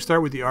 You notice we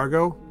start with the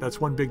Argo.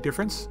 That's one big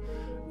difference.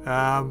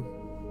 And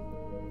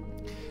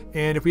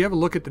if we have a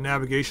look at the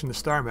navigation, the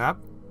star map,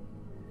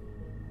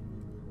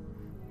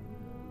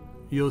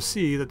 you'll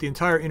see that the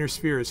entire inner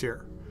sphere is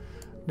here.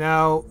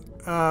 Now,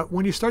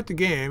 when you start the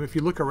game, if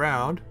you look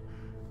around,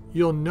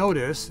 you'll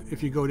notice,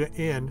 if you go to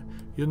in,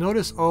 you'll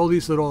notice all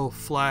these little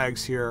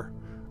flags here.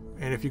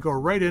 And if you go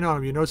right in on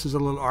them, you notice there's a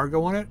little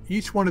Argo on it.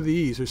 Each one of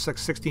these, there's like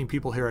 16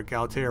 people here at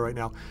Galatea right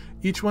now.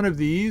 Each one of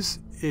these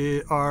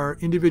are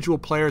individual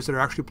players that are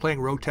actually playing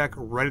Roguetech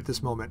right at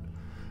this moment.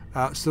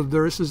 So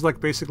this is like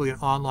basically an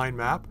online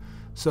map.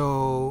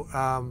 So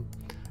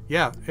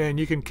yeah, and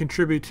you can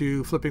contribute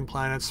to flipping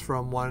planets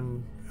from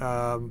one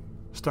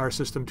star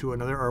system to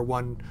another, or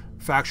one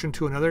faction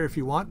to another if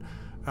you want.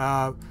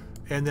 And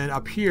then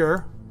up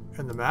here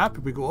in the map,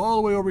 if we go all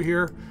the way over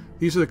here,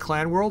 these are the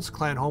clan worlds,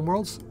 clan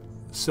homeworlds.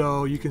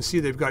 So you can see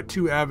they've got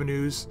two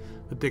avenues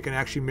that they can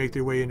actually make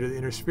their way into the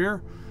inner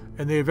sphere,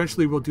 and they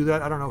eventually will do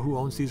that. I don't know who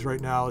owns these right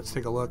now. Let's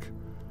take a look.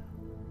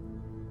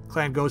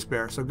 Clan Ghost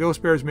Bear. So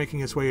Ghost Bear is making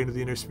its way into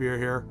the inner sphere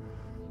here,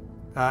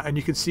 and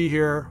you can see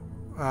here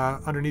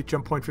underneath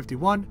jump point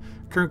 51,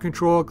 current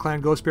control, Clan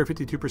Ghost Bear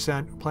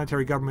 52%,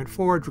 planetary government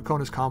 4,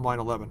 Draconis Combine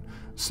 11.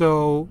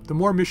 So the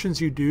more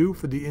missions you do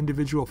for the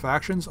individual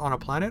factions on a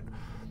planet,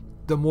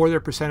 the more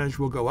their percentage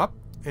will go up.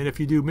 And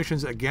if you do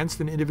missions against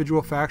an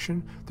individual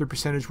faction, their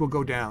percentage will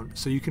go down.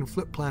 So you can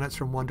flip planets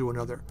from one to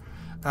another.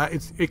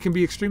 It can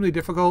be extremely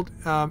difficult,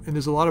 and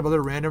there's a lot of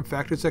other random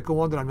factors that go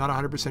on that I'm not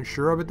 100%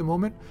 sure of at the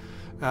moment.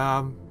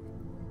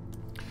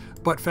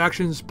 But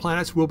factions,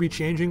 planets will be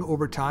changing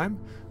over time,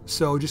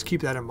 so just keep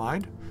that in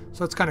mind.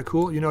 So that's kind of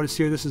cool. You notice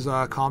here this is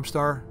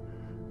Comstar,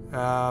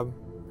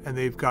 and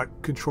they've got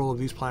control of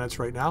these planets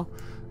right now.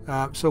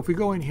 So if we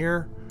go in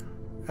here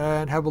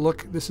and have a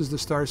look, this is the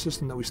star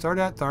system that we start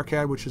at,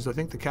 Tharkad, which is I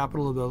think the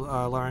capital of the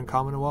Lyran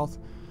Commonwealth.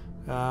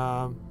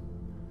 Yeah,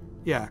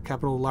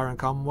 capital of Lyran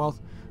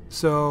Commonwealth.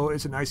 So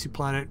it's an icy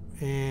planet,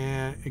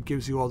 and it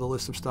gives you all the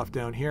list of stuff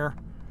down here.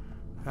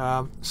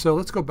 So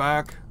let's go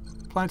back.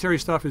 Planetary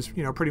stuff is,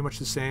 you know, pretty much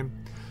the same.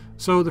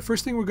 So the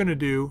first thing we're going to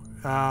do,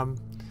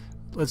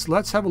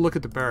 let's have a look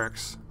at the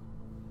barracks.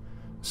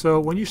 So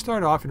when you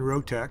start off in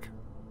Roguetech,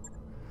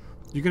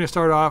 you're going to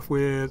start off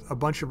with a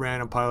bunch of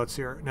random pilots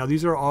here. Now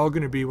these are all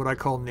going to be what I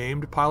call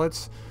named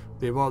pilots.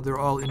 They're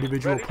all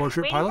individual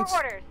portrait pilots.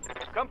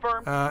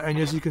 Confirm. And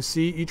as you can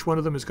see, each one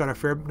of them has got a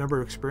fair number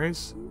of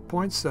experience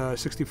points,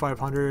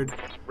 6,500.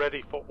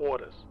 Ready for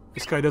orders.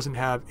 This guy doesn't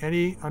have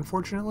any,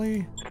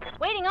 unfortunately.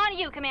 Waiting on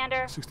you,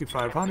 Commander.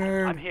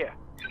 6,500. I'm here.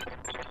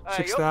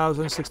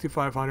 6,000,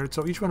 6,500.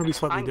 So each one will be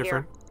slightly I'm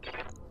different.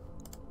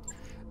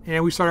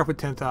 And we start off with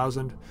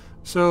 10,000.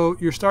 So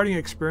your starting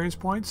experience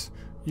points,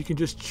 you can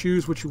just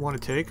choose what you want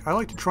to take. I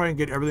like to try and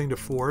get everything to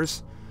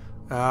 4s.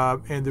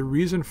 And the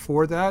reason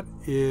for that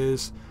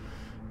is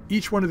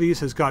each one of these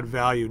has got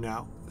value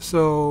now.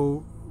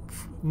 So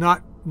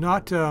not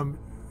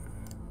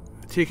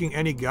taking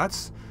any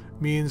guts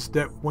means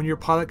that when your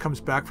pilot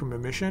comes back from a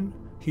mission,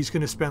 he's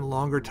going to spend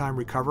longer time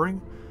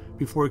recovering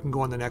before he can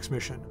go on the next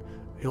mission.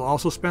 He'll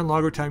also spend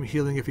longer time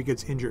healing if he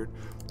gets injured.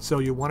 So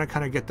you want to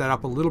kind of get that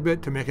up a little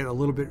bit to make it a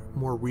little bit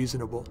more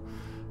reasonable.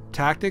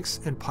 Tactics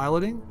and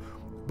piloting,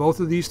 both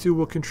of these two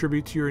will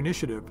contribute to your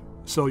initiative.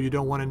 So you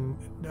don't want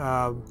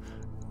to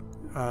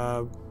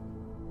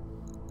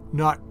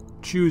not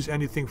choose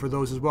anything for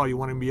those as well. You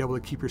want to be able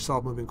to keep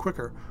yourself moving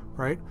quicker,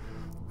 right?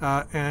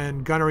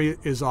 And gunnery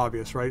is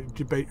obvious, right?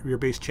 Your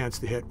base chance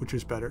to hit, which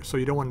is better. So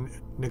you don't want to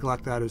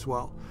neglect that as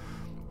well.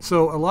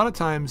 So a lot of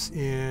times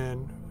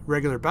in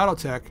regular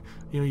Battletech,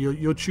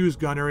 you'll choose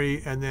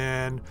gunnery and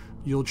then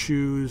you'll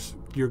choose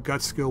your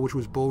gut skill, which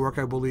was bulwark,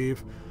 I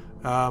believe.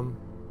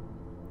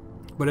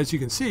 But as you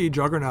can see,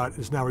 Juggernaut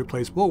has now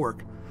replaced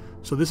bulwark.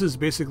 So this is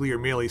basically your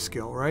melee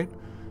skill, right?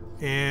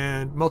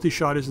 And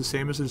multi-shot is the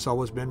same as it's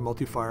always been,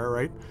 multi-fire,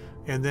 right?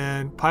 And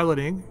then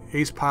piloting,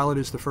 ace pilot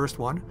is the first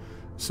one.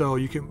 So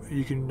you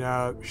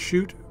can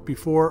shoot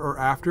before or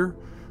after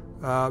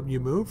you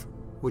move,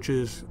 which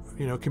is,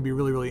 can be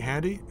really, really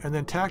handy. And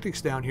then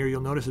tactics down here,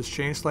 you'll notice it's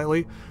changed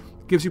slightly.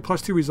 Gives you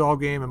 +2 resolve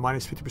game and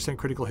minus 50%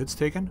 critical hits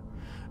taken.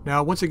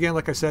 Now, once again,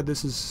 like I said,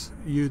 this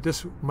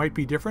might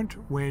be different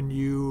when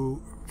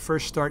you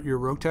first start your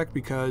Roguetech,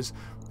 because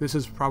this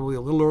is probably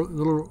a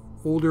little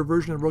older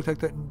version of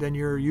Roguetech than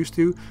you're used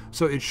to.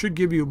 So it should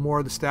give you more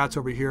of the stats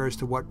over here as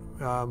to what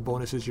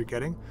bonuses you're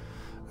getting.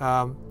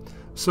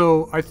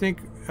 So I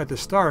think at the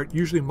start,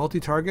 usually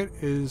multi-target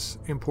is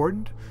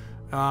important.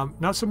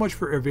 Not so much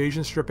for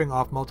evasion stripping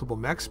off multiple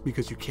mechs,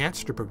 because you can't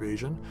strip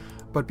evasion,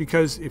 but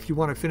because if you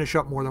want to finish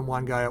up more than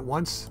one guy at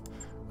once,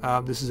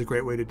 this is a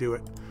great way to do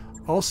it.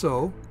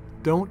 Also,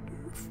 don't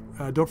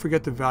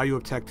forget the value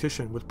of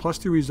Tactician. With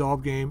 +2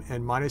 resolve game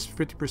and minus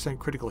 50%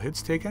 critical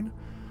hits taken,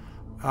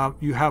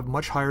 you have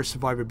much higher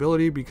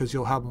survivability because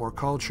you'll have more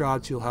called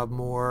shots, you'll have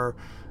more,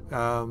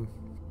 or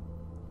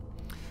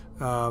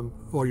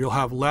you'll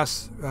have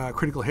less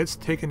critical hits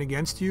taken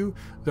against you.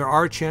 There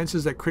are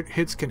chances that crit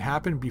hits can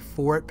happen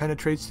before it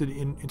penetrates to the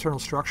internal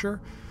structure.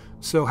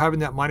 So having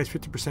that minus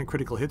 50%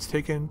 critical hits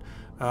taken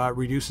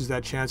reduces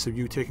that chance of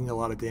you taking a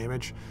lot of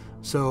damage.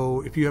 So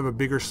if you have a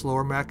bigger,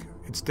 slower mech,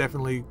 it's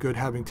definitely good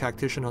having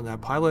Tactician on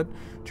that pilot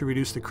to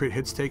reduce the crit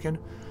hits taken.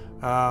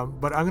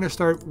 But I'm going to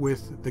start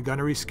with the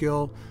gunnery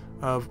skill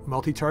of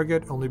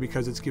multi-target, only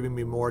because it's giving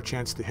me more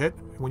chance to hit.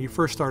 When you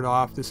first start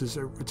off, it's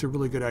a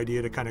really good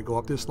idea to kind of go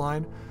up this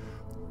line,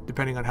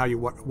 depending on how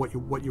what you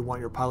want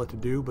your pilot to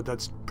do. But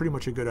that's pretty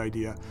much a good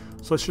idea.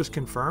 So let's just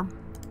confirm.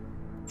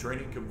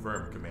 Training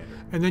confirmed, Commander.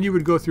 And then you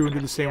would go through and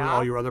do the same with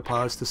all your other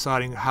pilots,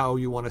 deciding how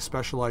you want to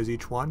specialize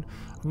each one.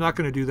 I'm not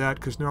going to do that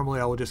because normally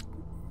I'll just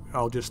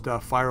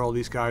fire all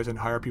these guys and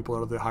hire people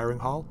out of the hiring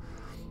hall.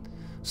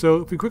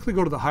 So if we quickly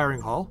go to the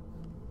hiring hall,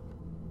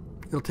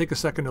 it'll take a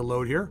second to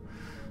load here.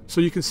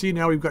 So you can see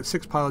now we've got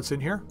 6 pilots in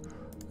here.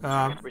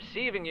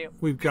 Receiving you.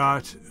 We've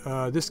got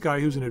this guy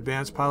who's an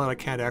advanced pilot. I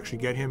can't actually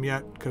get him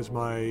yet because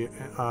my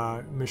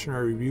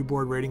missionary review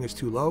board rating is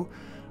too low.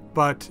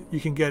 But you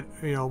can get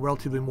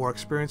relatively more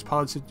experienced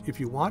pilots if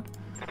you want.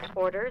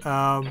 Orders.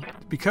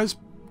 Because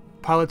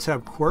pilots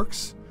have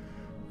quirks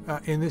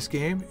in this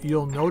game,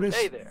 you'll notice,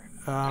 Hey there.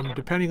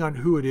 depending on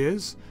who it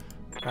is,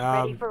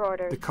 Ready for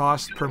orders. the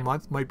cost per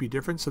month might be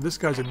different. So this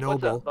guy's a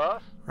noble, What's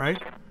up, boss? right?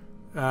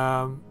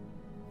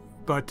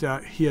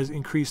 But he has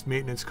increased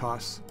maintenance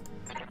costs.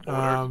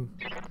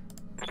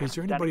 Is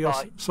there anybody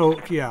else? So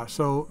yeah,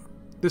 so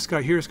this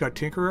guy here's got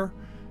Tinkerer,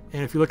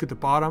 and if you look at the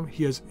bottom,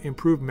 he has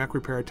improved mech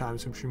repair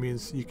times, which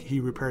means he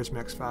repairs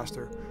mechs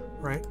faster,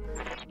 right?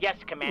 Yes,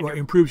 Commander. Well,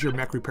 improves your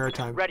mech repair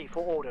time. Ready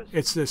for orders.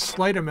 It's a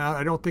slight amount.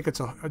 I don't think it's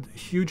a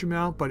huge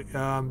amount, but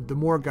the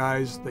more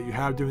guys that you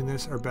have doing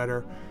this are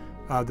better,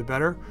 the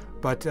better.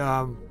 But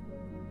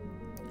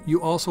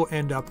you also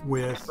end up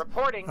with,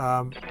 Reporting.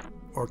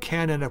 or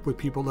can end up with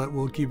people that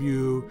will give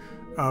you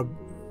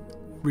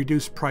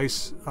reduced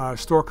price,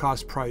 store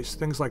cost price,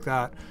 things like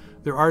that.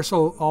 There are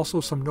also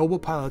some noble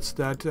pilots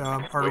that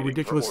are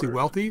ridiculously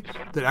wealthy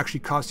that actually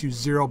cost you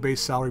 0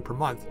 base salary per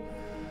month.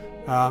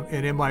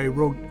 And in my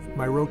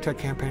Roguetech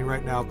campaign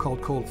right now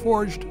called Cold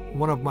Forged,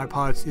 one of my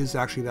pilots is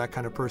actually that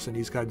kind of person.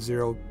 He's got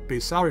 0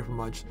 base salary per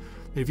month.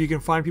 If you can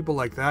find people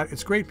like that,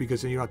 it's great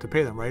because then you don't have to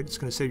pay them, right? It's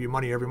going to save you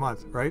money every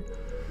month, right?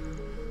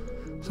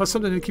 So that's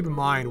something to keep in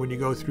mind when you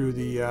go through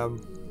the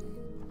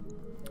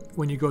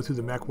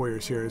mech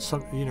warriors here.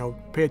 Some, you know,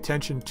 pay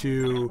attention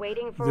to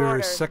their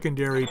orders.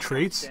 secondary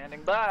traits,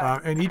 Standing by.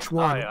 and each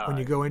one Aye, aye. when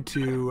you go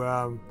into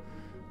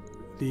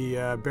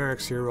the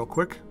barracks here real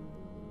quick.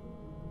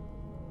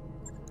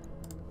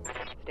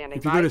 Standing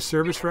If you go to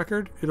service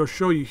record, it'll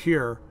show you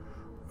here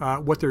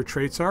what their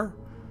traits are.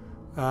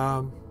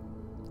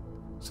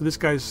 So this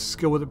guy's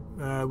skill with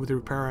the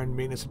repair and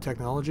maintenance of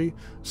technology.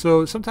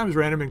 So sometimes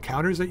random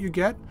encounters that you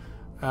get,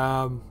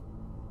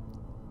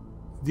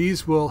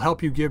 these will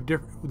help you get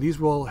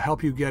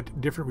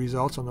different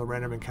results on the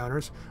random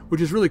encounters,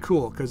 which is really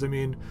cool because I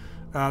mean,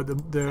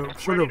 the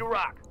sort Ready of to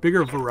rock.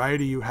 bigger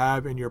variety you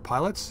have in your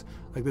pilots,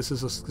 like this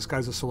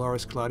guy's a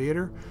Solaris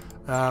Gladiator.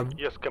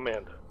 Yes,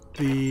 Commander.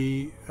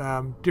 The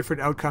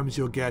different outcomes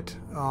you'll get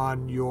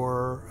on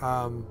your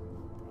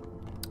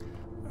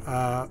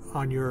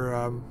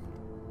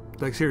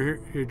like here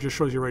it just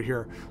shows you right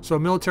here. So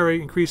military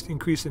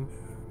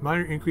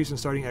minor increase in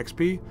starting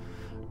XP,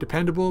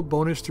 dependable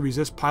bonus to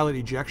resist pilot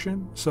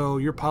ejection. So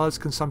your pilots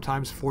can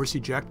sometimes force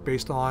eject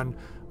based on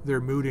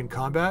their mood in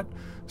combat.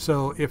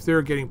 So if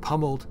they're getting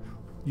pummeled,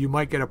 you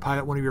might get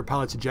one of your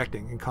pilots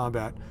ejecting in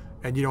combat,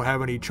 and you don't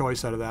have any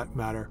choice out of that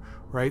matter,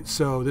 right?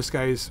 So this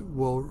guy's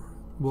will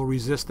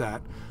resist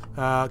that.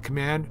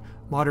 Command,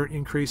 moderate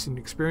increase in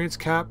experience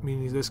cap,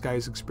 meaning this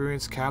guy's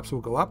experience caps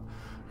will go up,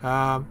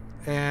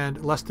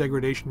 and less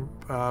degradation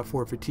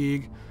for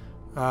fatigue.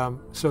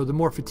 So the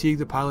more fatigued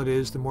the pilot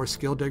is, the more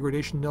skill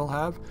degradation they'll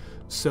have.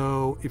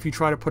 So if you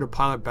try to put a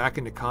pilot back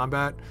into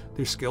combat,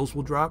 their skills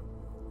will drop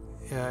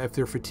if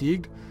they're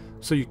fatigued.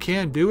 So you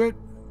can do it.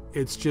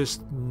 It's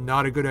just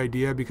not a good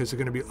idea because they're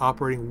going to be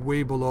operating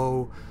way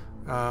below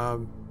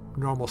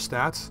normal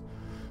stats.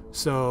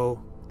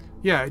 So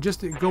yeah,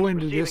 just go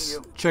into this,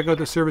 check out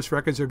the service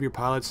records of your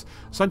pilots.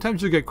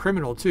 Sometimes you get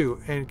criminal too,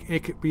 and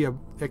it can be a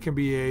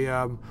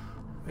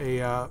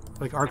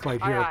like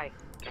Arclight here. Aye,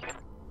 aye.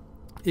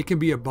 It can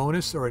be a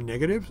bonus or a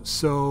negative.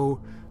 So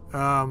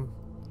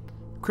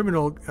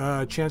criminal,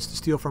 chance to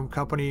steal from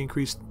company,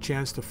 increased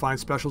chance to find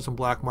specials in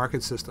black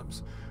market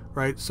systems,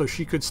 right? So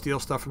she could steal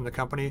stuff from the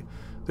company.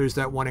 There's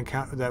that one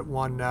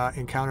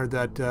encounter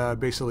that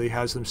basically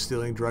has them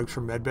stealing drugs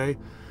from medbay.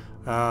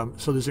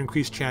 So there's an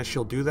increased chance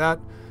she'll do that.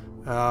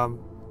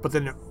 But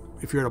then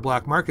if you're in a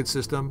black market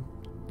system,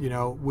 you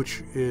know,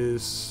 which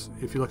is,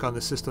 if you look on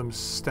the system's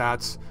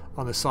stats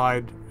on the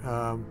side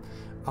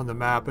on the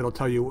map, it'll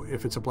tell you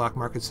if it's a black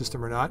market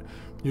system or not.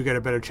 You get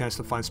a better chance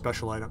to find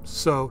special items.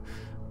 So,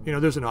 you know,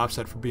 there's an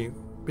offset for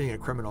being a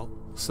criminal.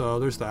 So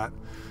there's that.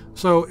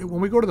 So when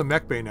we go to the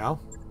mech bay now,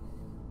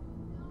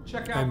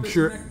 Check out I'm this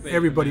sure mech bay,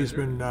 everybody's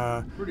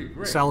Commander. been Pretty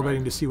great, salivating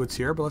right? to see what's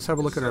here, but let's have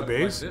a look at our Like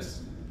bays.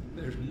 this,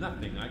 there's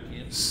nothing I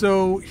can't.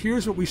 So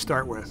here's what we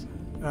start with.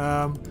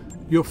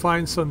 You'll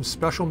find some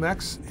special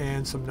mechs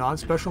and some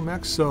non-special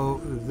mechs. So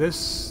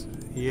this,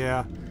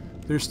 yeah,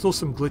 there's still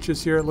some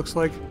glitches here, it looks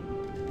like.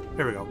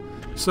 There we go.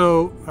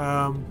 So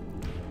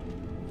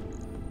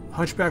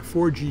Hunchback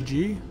 4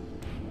 GG,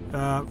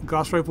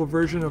 Gauss Rifle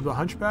version of the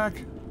Hunchback.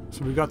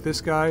 So we've got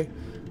this guy.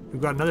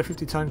 We've got another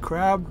 50-ton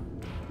crab.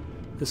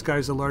 This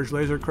guy's a large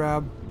laser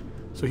crab.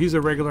 So he's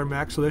a regular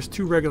mech. So there's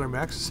two regular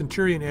mechs.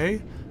 Centurion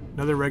A,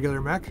 another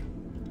regular mech.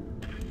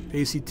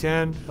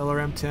 AC-10,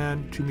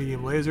 LRM-10, two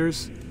medium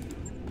lasers.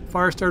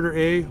 Firestarter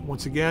A,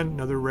 once again,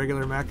 another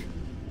regular mech,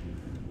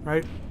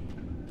 right?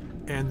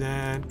 And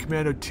then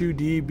Commando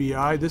 2D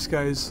BI. This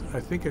guy's, I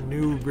think, a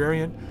new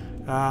variant,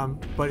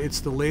 but it's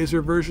the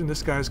laser version.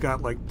 This guy's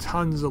got like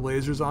tons of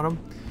lasers on him.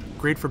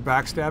 Great for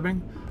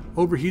backstabbing.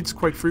 Overheats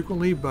quite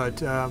frequently, but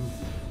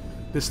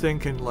this thing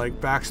can like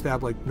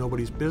backstab like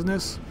nobody's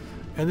business.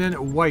 And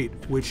then White,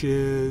 which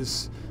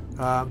is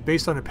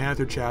based on a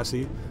Panther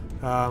chassis.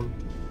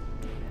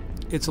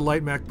 It's a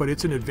light mech, but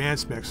it's an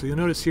advanced mech. So you'll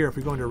notice here, if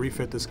we go into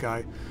refit this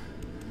guy,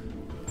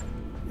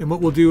 and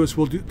what we'll do is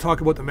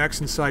talk about the mechs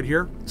inside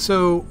here.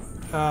 So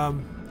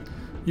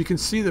you can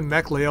see the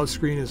mech layout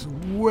screen is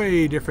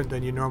way different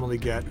than you normally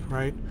get,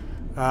 right?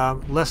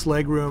 Less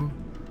leg room,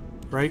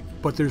 right?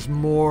 But there's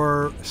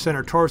more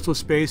center torso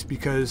space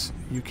because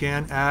you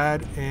can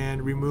add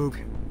and remove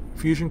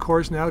fusion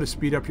cores now to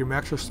speed up your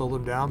mechs or slow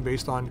them down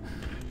based on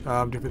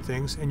different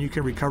things. And you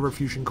can recover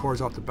fusion cores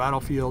off the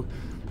battlefield.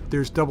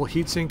 There's double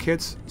heatsink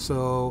kits,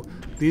 so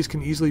these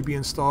can easily be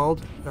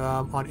installed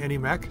on any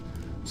mech.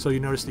 So you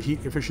notice the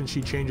heat efficiency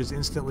changes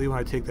instantly when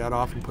I take that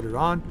off and put it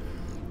on.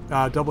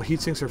 Double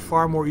heatsinks are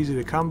far more easy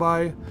to come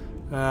by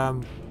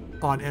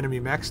on enemy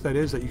mechs, that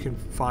is, that you can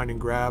find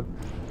and grab.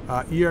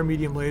 ER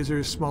medium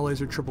lasers, small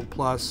laser triple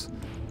plus,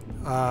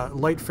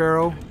 light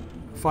ferro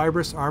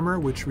fibrous armor,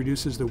 which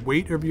reduces the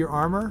weight of your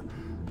armor.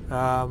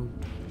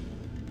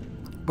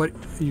 But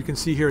you can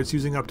see here it's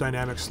using up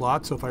dynamic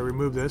slots. So if I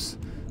remove this,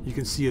 you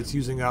can see it's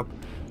using up,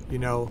 you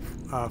know,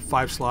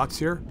 5 slots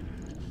here.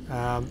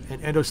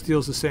 And Endosteel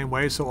is the same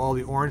way. So all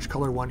the orange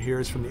color one here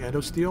is from the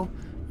Endosteel.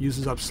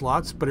 Uses up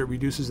slots, but it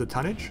reduces the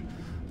tonnage.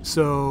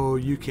 So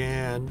you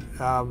can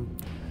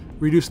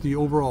reduce the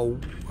overall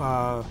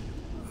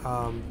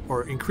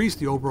or increase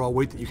the overall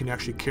weight that you can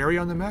actually carry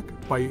on the mech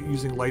by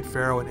using light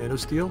ferro and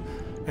endosteel,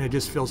 and it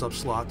just fills up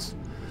slots.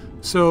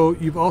 So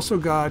you've also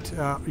got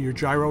your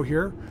gyro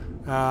here,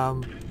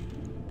 and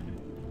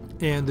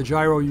the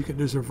gyro,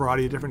 there's a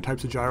variety of different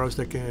types of gyros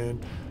that can,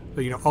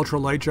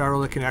 ultralight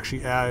gyro that can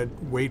actually add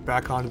weight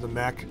back onto the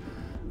mech.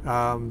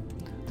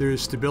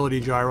 There's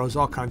stability gyros,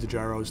 all kinds of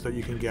gyros that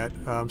you can get.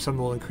 Some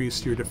will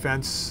increase your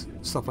defense,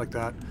 stuff like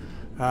that.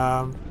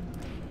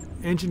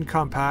 Engine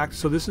compact,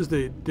 so this is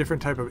the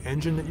different type of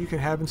engine that you can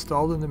have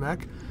installed in the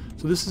mech.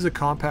 So this is a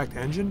compact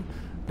engine.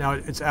 Now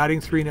it's adding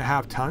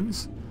 3.5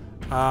 tons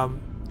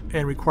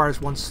and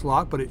requires 1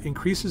 slot, but it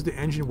increases the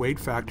engine weight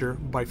factor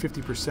by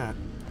 50%.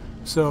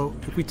 So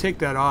if we take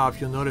that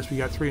off, you'll notice we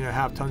got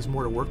 3.5 tons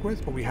more to work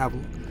with,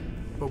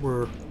 but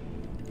we're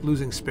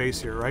losing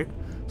space here, right?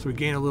 So we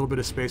gain a little bit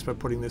of space by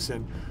putting this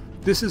in.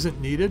 This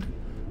isn't needed.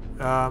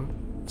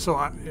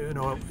 So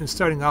in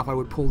starting off, I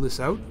would pull this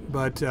out,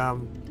 but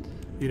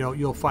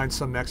you'll find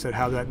some mechs that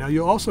have that. Now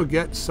you'll also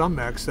get some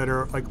mechs that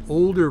are like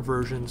older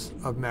versions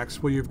of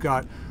mechs where you've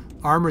got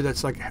armor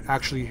that's like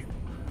actually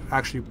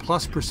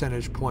plus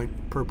percentage point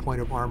per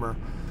point of armor,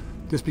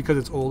 just because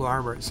it's old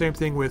armor. Same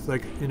thing with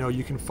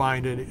you can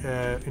find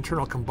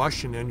internal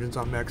combustion engines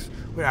on mechs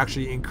will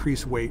actually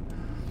increase weight,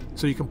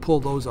 so you can pull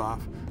those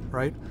off,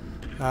 right?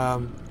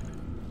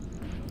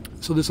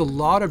 So there's a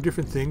lot of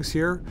different things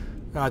here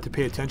to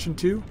pay attention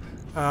to.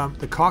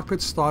 The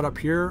cockpit slot up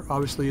here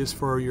obviously is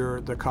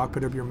for the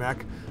cockpit of your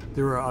mech.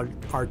 There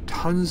are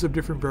tons of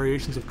different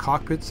variations of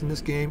cockpits in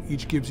this game.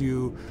 Each gives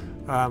you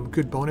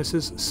good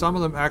bonuses. Some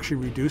of them actually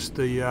reduce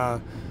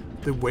the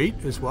weight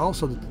as well,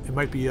 so that it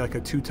might be like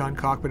a 2-ton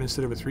cockpit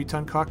instead of a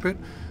 3-ton cockpit,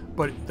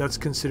 but that's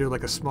considered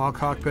like a small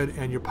cockpit,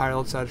 and your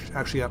pilots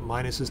actually have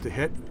minuses to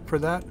hit for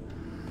that.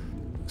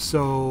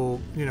 So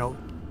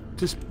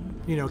just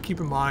keep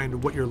in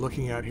mind what you're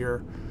looking at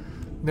here.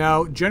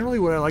 Now generally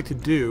what I like to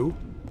do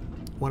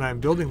when I'm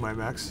building my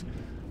mechs,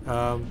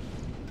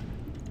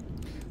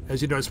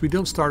 as you notice, we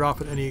don't start off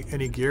with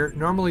any gear.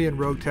 Normally in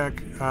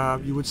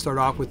Roguetech, you would start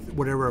off with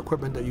whatever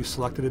equipment that you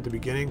selected at the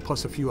beginning,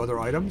 plus a few other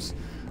items.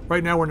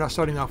 Right now we're not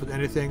starting off with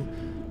anything.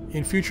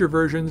 In future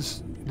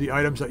versions, the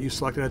items that you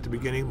selected at the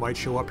beginning might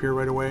show up here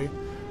right away.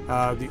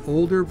 The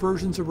older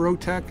versions of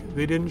Roguetech,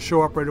 they didn't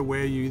show up right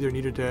away. You either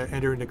needed to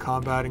enter into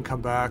combat and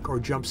come back, or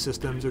jump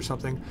systems or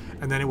something,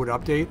 and then it would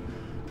update.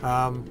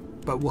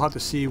 But we'll have to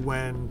see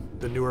when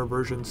the newer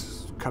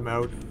versions come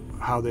out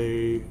how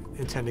they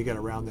intend to get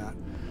around that.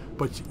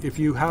 But if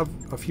you have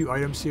a few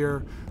items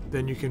here,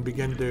 then you can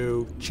begin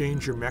to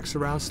change your mechs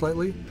around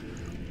slightly.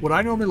 What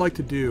I normally like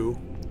to do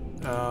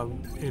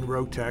in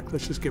Roguetech,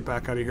 let's just get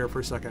back out of here for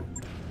a second.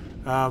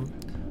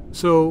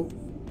 So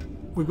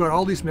we've got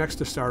all these mechs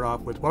to start off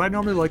with. What I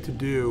normally like to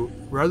do,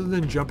 rather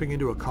than jumping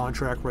into a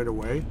contract right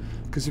away,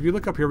 because if you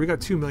look up here, we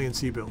got 2 million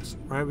C-bills,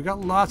 right? We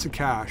got lots of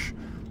cash.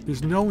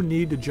 There's no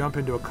need to jump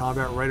into a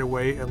combat right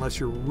away unless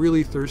you're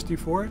really thirsty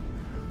for it.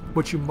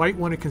 What you might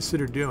want to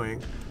consider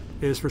doing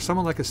is, for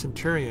someone like a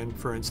Centurion,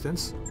 for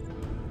instance,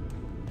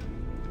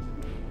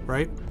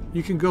 right?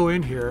 You can go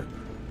in here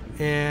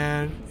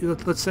and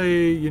let's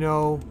say,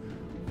 the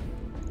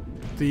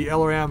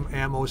LRM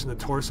ammo is in the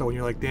torso, and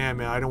you're like, damn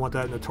man, I don't want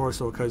that in the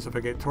torso, because if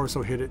I get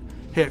torso hit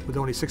with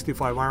only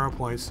 65 armor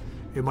points,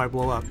 it might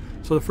blow up.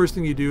 So the first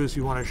thing you do is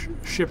you want to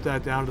ship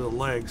that down to the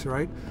legs,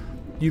 right?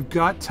 You've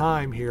got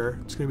time here.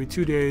 It's going to be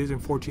 2 days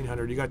and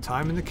 1,400. You got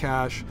time in the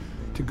cache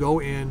to go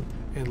in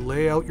and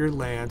lay out your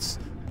lance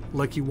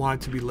like you want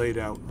it to be laid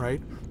out,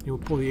 right? You'll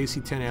pull the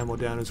AC-10 ammo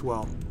down as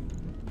well.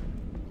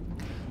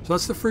 So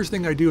that's the first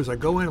thing I do, is I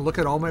go in and look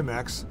at all my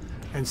mechs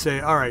and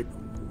say, all right,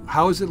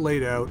 how is it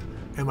laid out?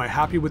 Am I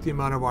happy with the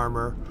amount of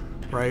armor,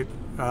 right?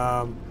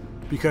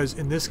 Because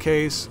in this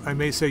case, I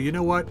may say, you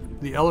know what,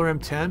 the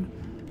LRM-10,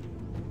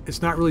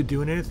 it's not really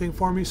doing anything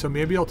for me, so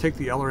maybe I'll take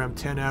the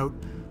LRM-10 out,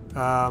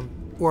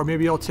 or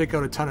maybe I'll take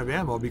out a ton of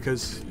ammo,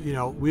 because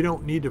we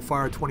don't need to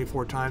fire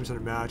 24 times in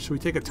a match, so we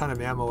take a ton of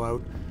ammo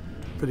out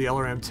for the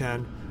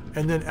LRM-10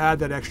 and then add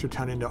that extra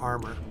ton into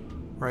armor,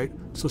 right?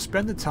 So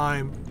spend the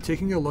time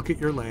taking a look at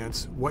your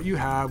lance, what you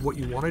have, what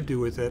you want to do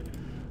with it,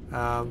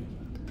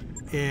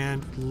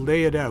 and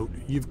lay it out.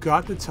 You've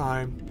got the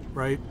time,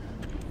 right?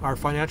 Our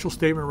financial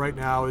statement right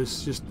now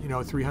is just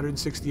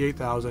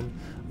 368,000.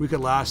 We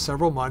could last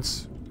several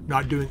months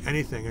not doing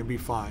anything and be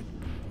fine,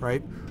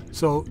 right?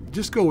 So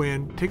just go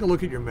in, take a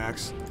look at your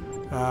mechs,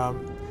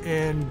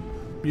 and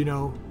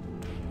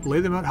lay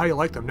them out how you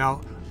like them.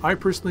 Now, I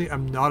personally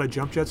am not a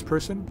jump jets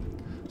person,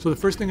 so the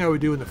first thing I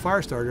would do in the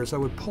fire starter is I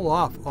would pull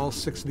off all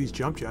 6 of these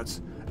jump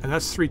jets, and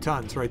that's 3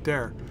 tons right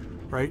there,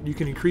 right? You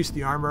can increase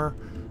the armor.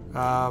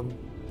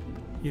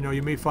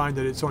 You may find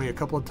that it's only a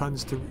couple of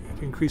tons to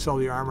increase all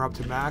the armor up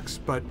to max,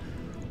 but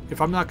if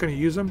I'm not going to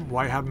use them,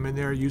 why have them in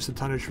there? Use the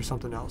tonnage for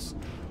something else.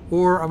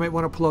 Or I might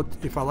want to pull out,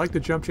 if I like the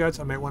jump jets,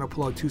 I might want to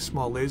pull out 2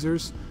 small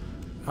lasers,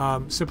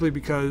 simply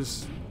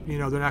because they're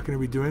not going to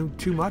be doing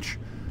too much.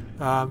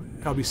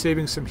 I'll be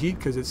saving some heat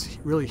because it's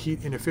really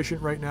heat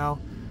inefficient right now.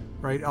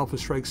 right? Alpha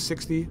Strike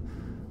 60.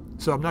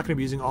 So I'm not going to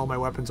be using all my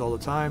weapons all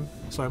the time.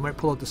 So I might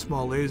pull out the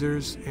small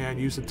lasers and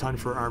use a ton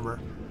for armor,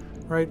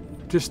 right?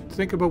 Just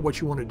think about what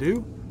you want to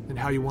do and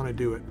how you want to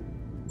do it.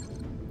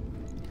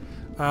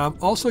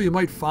 Also, you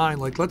might find,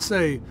 like, let's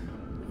say,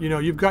 you know,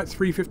 you've got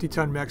 3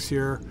 50-ton mechs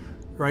here,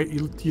 right?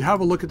 You have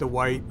a look at the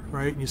white,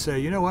 right? And you say,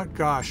 you know what,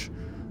 gosh,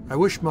 I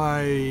wish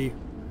my,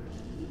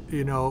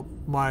 you know,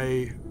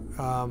 my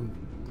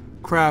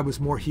crab was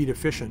more heat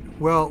efficient.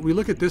 Well, we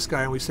look at this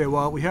guy and we say,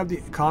 well, we have the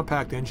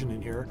compact engine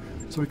in here,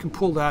 so we can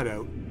pull that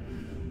out.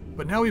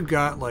 But now we've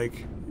got,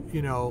 like,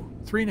 you know,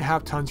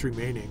 3.5 tons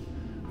remaining.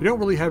 We don't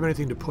really have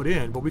anything to put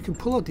in, but we can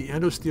pull out the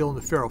endosteel and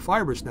the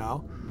ferrofibers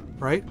now,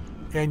 right?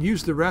 And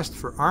use the rest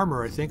for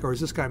armor, I think. Or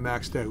is this guy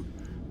maxed out?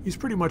 He's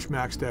pretty much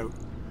maxed out.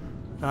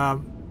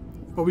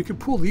 But we can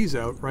pull these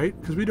out, right?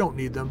 Because we don't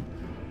need them.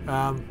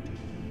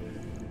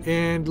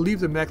 And leave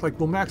the mech, like,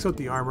 we'll max out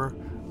the armor.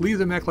 Leave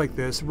the mech like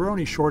this. We're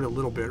only short a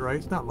little bit, right?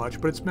 It's not much,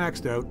 but it's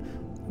maxed out.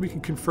 We can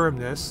confirm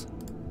this.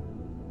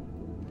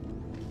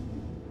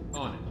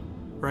 On it.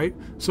 Right?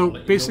 So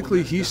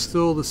basically, he's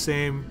still the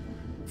same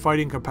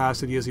fighting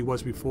capacity as he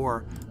was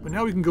before. But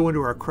now we can go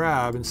into our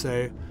crab and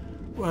say,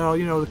 well,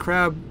 you know, the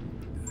crab,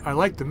 I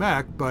like the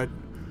mech, but,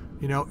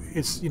 you know,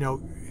 it's, you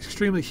know,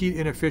 extremely heat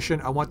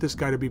inefficient. I want this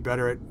guy to be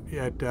better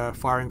at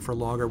firing for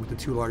longer with the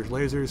 2 large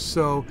lasers.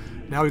 So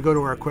now we go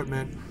to our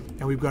equipment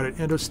and we've got an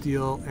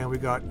endosteel and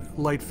we've got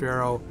light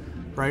ferro,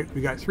 right?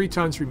 We got 3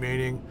 tons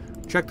remaining.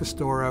 Check the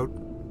store out.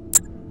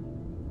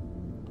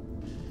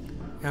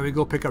 And we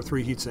go pick up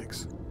 3 heat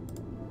sinks.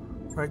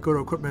 Right, go to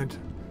equipment.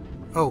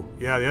 Oh,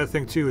 yeah, the other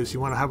thing too is you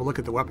want to have a look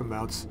at the weapon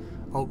mounts.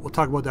 We'll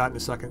talk about that in a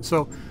second.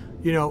 So,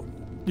 you know,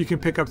 you can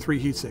pick up 3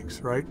 heat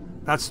sinks, right?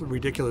 That's a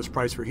ridiculous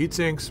price for heat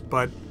sinks,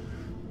 but,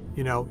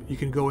 you know, you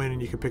can go in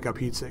and you can pick up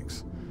heat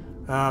sinks.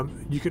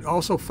 You can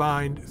also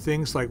find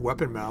things like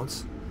weapon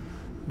mounts.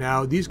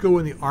 Now, these go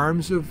in the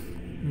arms of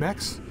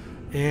mechs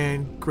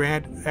and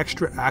grant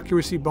extra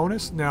accuracy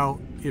bonus. Now,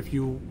 if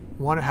you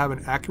want to have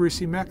an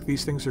accuracy mech,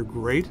 these things are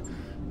great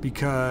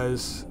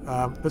because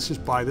let's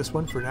just buy this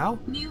one for now.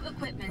 New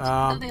equipment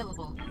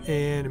available.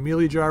 And a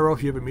melee gyro,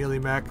 if you have a melee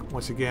mech,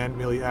 once again,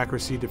 melee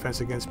accuracy, defense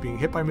against being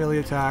hit by melee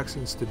attacks,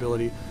 and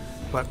stability.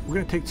 But we're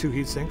going to take 2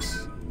 heat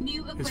sinks.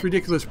 It's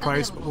ridiculous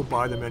price, but we'll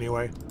buy them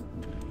anyway.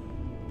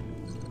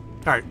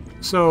 Alright,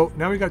 so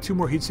now we got 2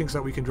 more heat sinks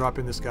that we can drop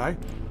in this guy.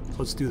 So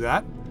let's do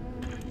that.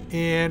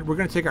 And we're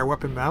going to take our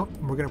weapon mount,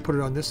 and we're going to put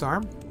it on this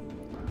arm.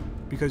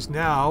 Because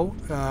now,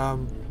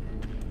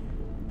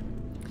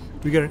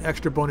 we get an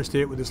extra bonus to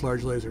hit with this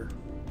large laser,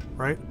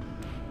 right?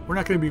 We're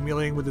not going to be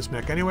meleeing with this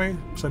mech anyway,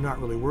 so I'm not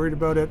really worried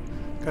about it.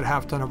 Got a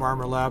half ton of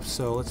armor left,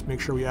 so let's make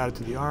sure we add it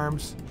to the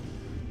arms.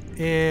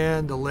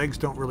 And the legs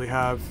don't really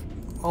have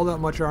all that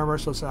much armor,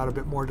 so let's add a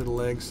bit more to the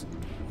legs.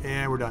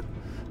 And we're done.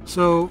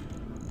 So,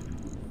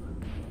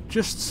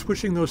 just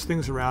switching those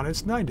things around.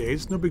 It's 9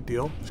 days, no big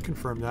deal. Just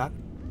confirm that.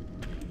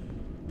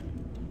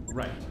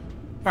 Right.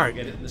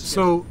 Alright,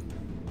 so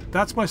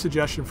that's my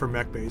suggestion for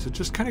mech bays. So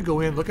just kind of go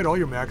in, look at all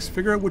your mechs,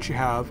 figure out what you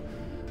have,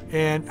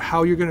 and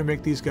how you're going to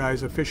make these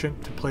guys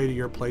efficient to play to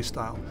your play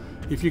style.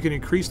 If you can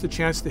increase the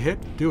chance to hit,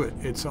 do it.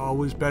 It's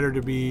always better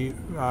to be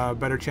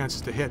better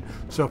chances to hit.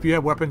 So if you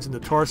have weapons in the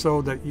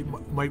torso that you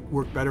might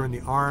work better in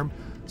the arm,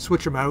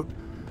 switch them out.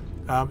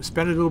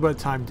 Spend a little bit of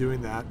time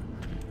doing that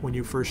when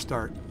you first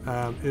start.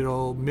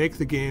 It'll make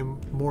the game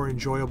more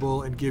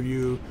enjoyable and give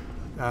you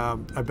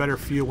a better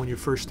feel when you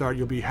first start.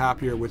 You'll be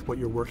happier with what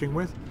you're working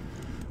with.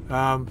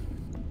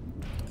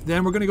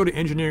 Then we're going to go to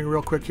engineering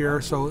real quick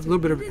here. So a little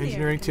bit of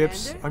engineering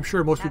tips. I'm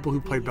sure most people who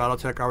played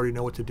Battletech already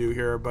know what to do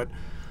here, but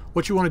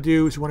what you want to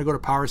do is you want to go to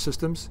power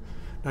systems.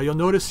 Now you'll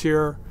notice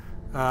here,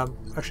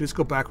 actually let's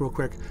go back real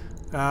quick.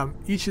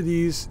 Each of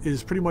these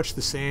is pretty much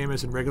the same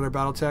as in regular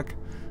Battletech.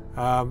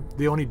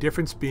 The only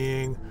difference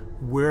being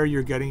where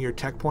you're getting your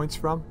tech points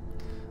from.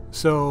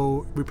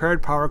 So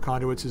repaired power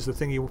conduits is the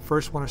thing you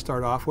first want to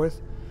start off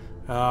with.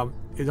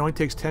 It only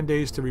takes 10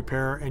 days to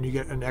repair and you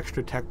get an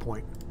extra tech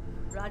point.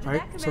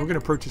 Right? So we're going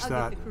to purchase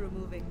that.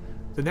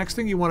 The next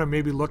thing you want to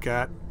maybe look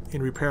at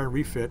in repair and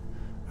refit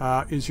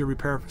is your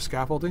repair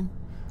scaffolding.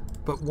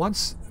 But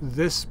once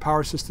this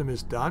power system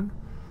is done,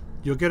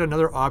 you'll get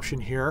another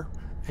option here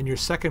and your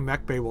second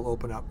mech bay will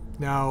open up.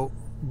 Now,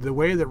 the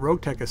way that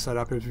Roguetech is set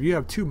up is if you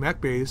have 2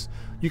 mech bays,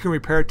 you can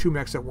repair 2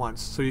 mechs at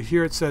once. So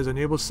here it says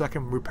enable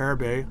second repair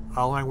bay,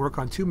 allowing work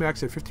on 2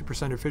 mechs at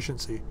 50%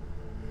 efficiency.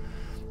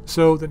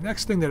 So the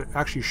next thing that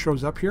actually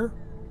shows up here,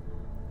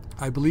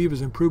 I believe,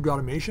 is improved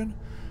automation.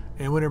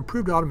 And when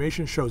improved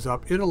automation shows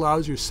up, it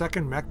allows your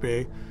second mech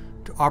bay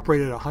to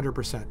operate at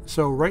 100%.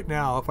 So right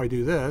now, if I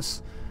do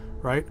this,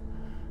 right,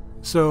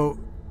 so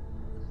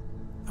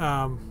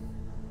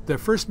the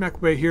first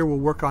mech bay here will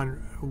work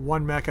on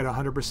 1 mech at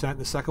 100%,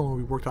 the second one will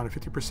be worked on at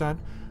 50%.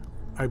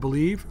 I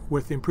believe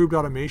with the improved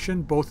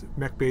automation, both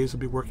mech bays will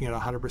be working at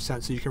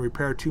 100%, so you can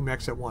repair 2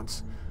 mechs at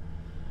once.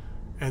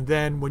 And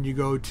then when you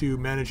go to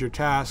manage your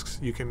tasks,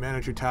 you can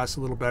manage your tasks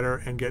a little better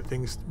and get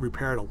things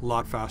repaired a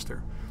lot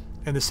faster.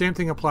 And the same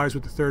thing applies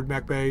with the third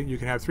mech bay. You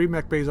can have 3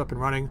 mech bays up and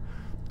running.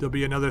 there'll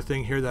be another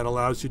thing here that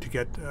allows you to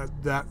get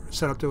that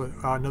set up to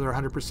another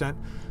 100%.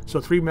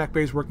 So 3 mech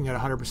bays working at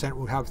 100%.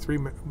 We'll have 3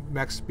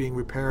 mechs being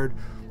repaired,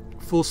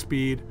 full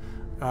speed,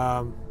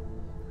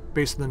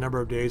 based on the number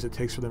of days it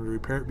takes for them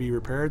to be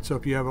repaired. So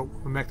if you have a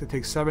mech that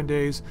takes 7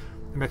 days,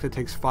 a mech that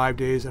takes 5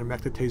 days, and a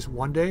mech that takes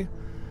 1 day,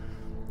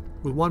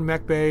 with 1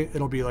 mech bay,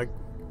 it'll be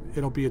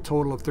a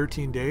total of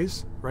 13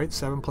 days, right?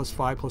 7 plus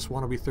 5 plus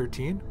 1 will be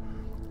 13.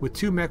 With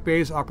 2 mech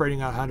bays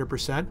operating at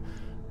 100%,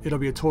 it'll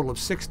be a total of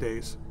 6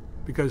 days,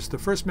 because the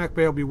first mech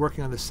bay will be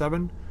working on the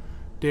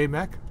 7-day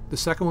mech. The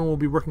second one will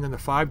be working on the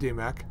 5-day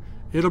mech.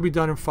 It'll be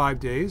done in 5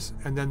 days,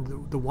 and then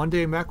the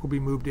 1-day mech will be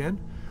moved in.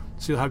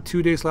 So you'll have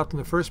 2 days left in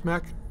the first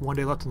mech, 1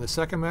 day left in the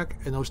second mech,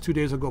 and those 2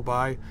 days will go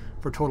by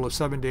for a total of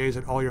 7 days,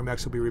 and all your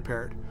mechs will be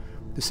repaired.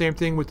 The same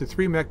thing with the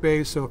 3 mech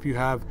bays. So if you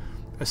have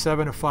a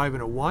 7, a 5,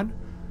 and a 1,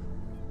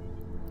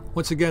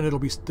 once again,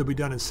 they'll be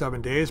done in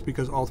 7 days,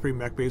 because all 3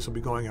 mech bays will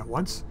be going at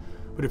once.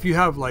 But if you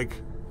have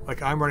like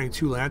I'm running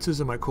 2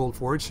 Lances in my Cold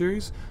Forge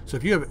series, so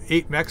if you have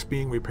 8 mechs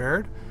being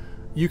repaired,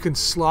 you can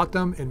slot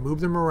them and move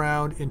them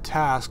around in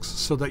tasks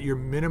so that you're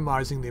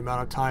minimizing the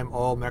amount of time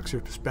all mechs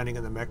are spending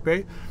in the mech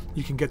bay.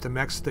 You can get the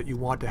mechs that you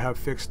want to have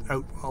fixed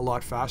out a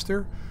lot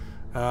faster.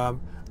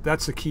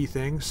 That's the key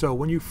thing. So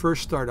when you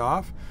first start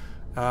off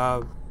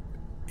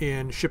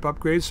in ship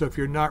upgrades, so if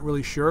you're not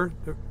really sure,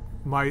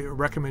 my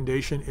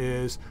recommendation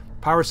is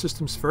power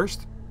systems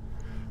first,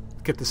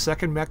 get the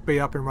second mech bay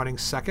up and running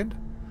second,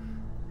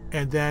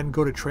 and then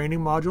go to training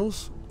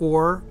modules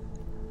or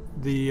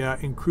the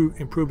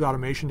improved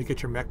automation to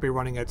get your mech bay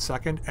running at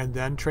second, and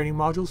then training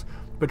modules.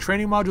 But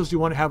training modules you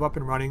want to have up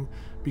and running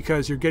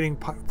because you're getting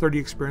 30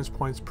 experience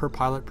points per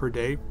pilot per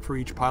day for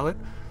each pilot,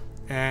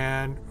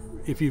 and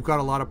if you've got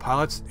a lot of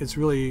pilots, it's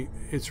really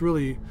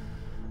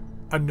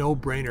a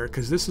no-brainer,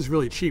 because this is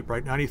really cheap,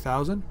 right?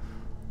 90,000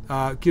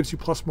 gives you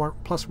plus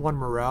 1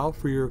 morale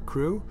for your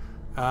crew,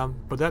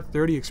 but that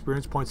 30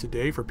 experience points a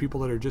day for people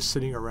that are just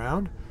sitting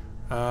around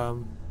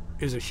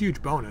is a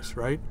huge bonus,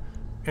 right?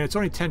 And it's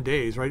only 10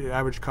 days, right? It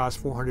average costs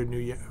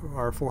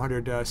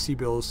 400 C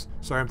bills.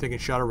 Sorry, I'm thinking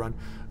Shadowrun.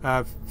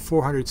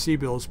 400 C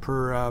bills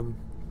per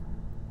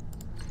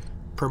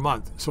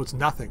month, so it's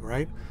nothing,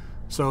 right?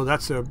 So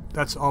that's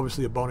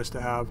obviously a bonus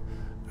to have.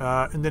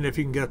 And then if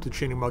you can get up to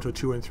training module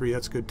 2 and 3,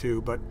 that's good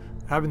too. But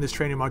having this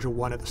training module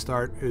 1 at the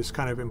start is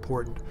kind of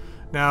important.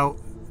 Now,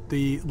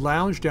 the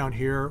lounge down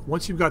here,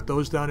 once you've got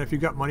those done, if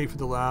you've got money for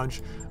the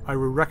lounge, I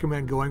would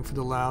recommend going for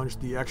the lounge.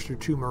 The extra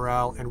 2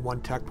 morale and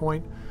 1 tech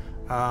point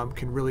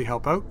can really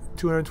help out.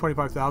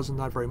 225,000,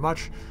 not very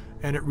much,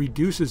 and it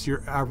reduces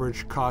your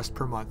average cost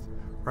per month,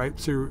 right?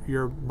 So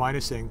you're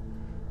minusing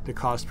the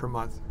cost per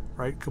month,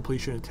 right?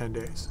 Completion in 10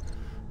 days,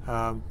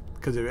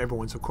 because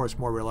everyone's of course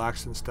more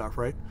relaxed and stuff,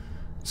 right?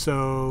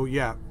 So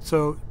yeah,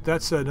 so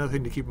that's another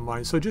thing to keep in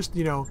mind. So just,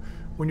 you know,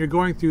 when you're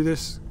going through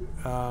this,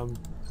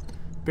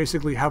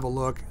 basically have a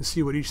look and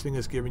see what each thing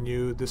is giving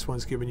you. This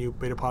one's giving you,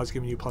 Betapod's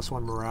giving you plus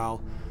 1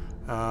 morale.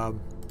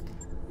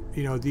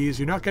 You know, these,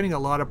 you're not getting a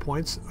lot of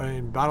points.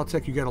 In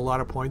Battletech, you get a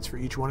lot of points for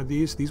each one of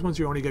these. These ones,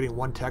 you're only getting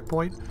 1 tech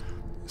point.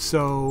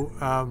 So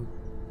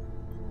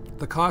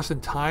the cost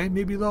and time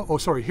maybe low. Oh,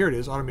 sorry, here it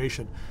is,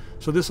 automation.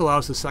 So this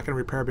allows the second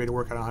repair bay to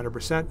work at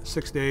 100%,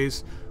 6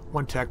 days,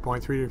 1 tech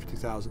point,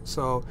 350,000.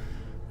 So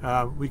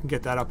we can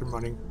get that up and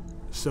running.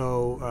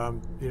 So,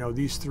 you know,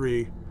 these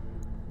 3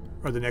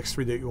 are the next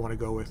 3 that you want to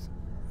go with.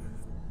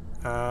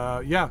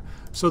 Yeah,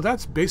 so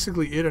that's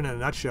basically it in a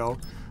nutshell.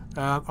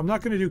 I'm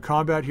not going to do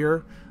combat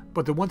here,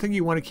 but the one thing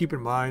you want to keep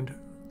in mind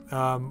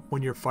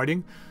when you're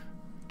fighting,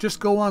 just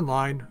go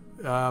online.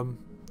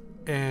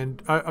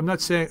 And I'm not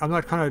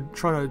kind of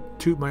trying to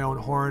toot my own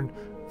horn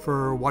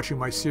for watching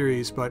my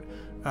series, but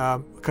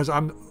because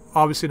I'm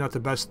obviously not the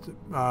best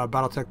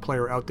Battletech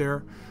player out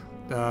there.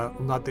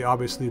 I'm not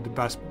obviously the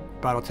best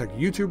Battletech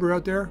YouTuber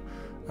out there,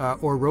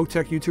 or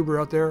Roguetech YouTuber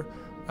out there.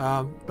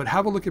 But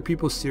have a look at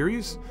people's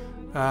series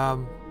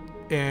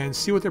and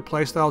see what their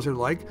playstyles are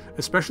like,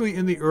 especially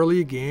in the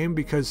early game,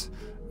 because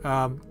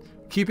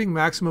keeping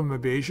maximum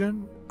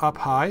evasion up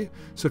high.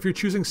 So if you're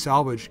choosing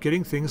salvage,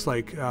 getting things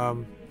like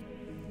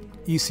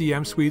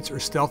ECM suites or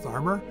stealth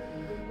armor,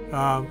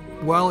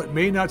 while it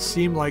may not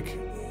seem like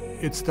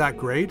it's that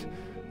great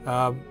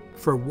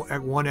for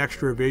 1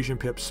 extra evasion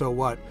pip, so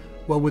what?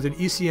 Well, with an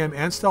ECM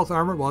and stealth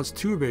armor, well, it's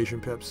 2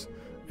 evasion pips.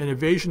 And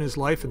evasion is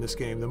life in this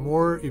game. The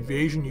more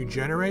evasion you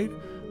generate,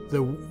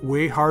 the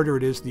way harder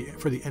it is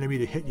for the enemy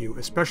to hit you,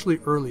 especially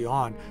early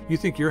on. You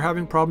think you're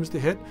having problems to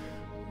hit,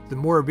 the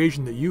more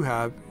evasion that you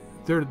have,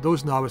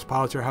 those novice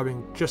pilots are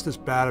having just as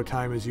bad a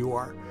time as you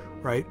are,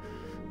 right?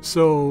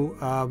 So,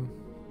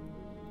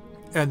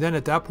 and then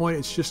at that point,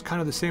 it's just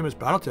kind of the same as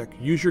Battletech.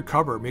 Use your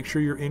cover. Make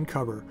sure you're in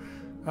cover.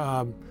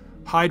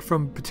 Hide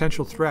from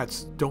potential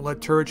threats. Don't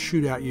let turrets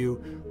shoot at you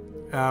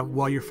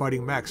while you're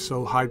fighting mechs.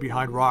 So hide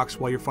behind rocks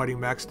while you're fighting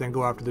mechs, then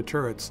go after the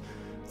turrets.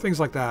 Things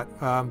like that.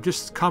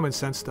 Just common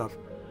sense stuff.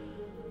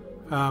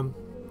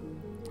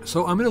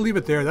 So I'm going to leave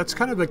it there. That's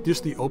kind of like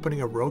just the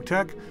opening of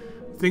Roguetech.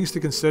 Things to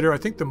consider. I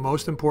think the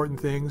most important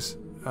things,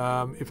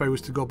 if I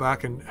was to go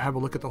back and have a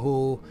look at the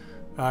whole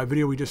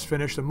video we just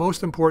finished, the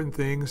most important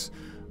things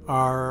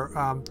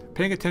are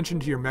paying attention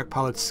to your mech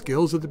pilot's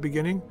skills at the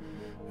beginning,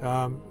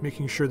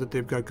 making sure that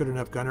they've got good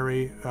enough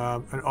gunnery,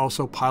 and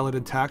also pilot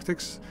and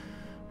tactics.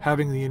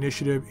 Having the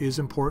initiative is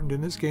important in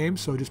this game,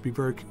 so just be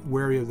very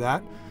wary of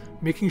that.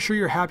 Making sure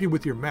you're happy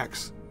with your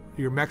mechs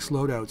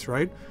loadouts,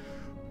 right?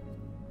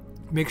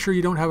 Make sure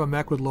you don't have a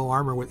mech with low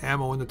armor with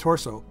ammo in the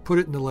torso. Put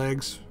it in the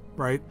legs,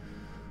 right?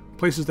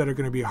 Places that are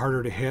going to be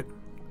harder to hit,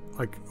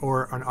 like,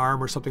 or an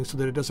arm or something, so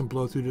that it doesn't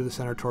blow through to the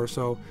center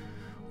torso.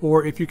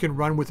 Or if you can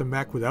run with a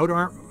mech without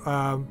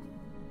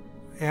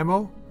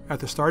ammo at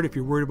the start, if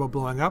you're worried about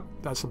blowing up,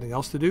 that's something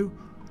else to do.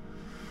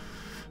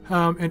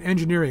 And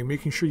engineering,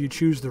 making sure you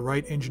choose the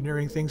right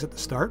engineering things at the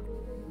start,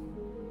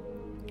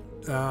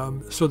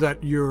 so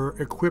that you're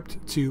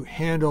equipped to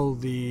handle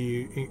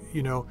the,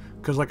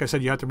 because like I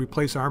said, you have to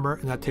replace armor,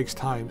 and that takes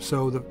time.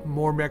 So the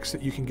more mechs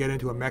that you can get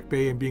into a mech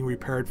bay and being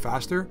repaired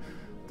faster,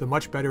 the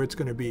much better it's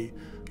going to be.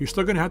 You're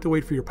still going to have to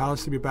wait for your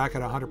pilots to be back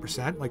at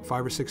 100%, like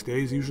 5 or 6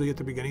 days usually at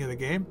the beginning of the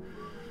game,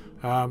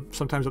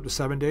 sometimes up to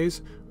 7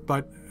 days.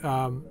 But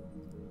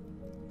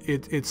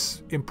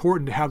it's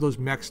important to have those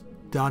mechs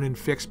done and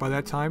fixed by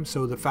that time,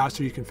 so the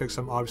faster you can fix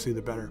them, obviously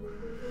the better.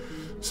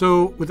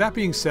 So with that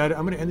being said,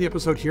 I'm going to end the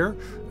episode here.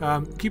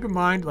 Keep in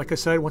mind, like I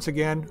said, once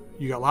again,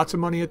 you got lots of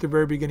money at the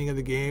very beginning of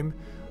the game.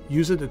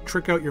 Use it to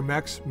trick out your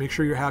mechs, make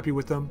sure you're happy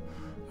with them,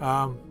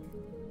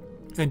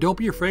 and don't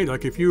be afraid.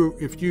 Like if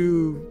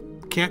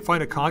you can't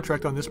find a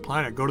contract on this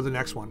planet, go to the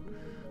next one.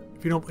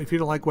 If you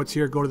don't like what's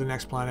here, go to the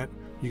next planet.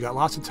 You got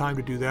lots of time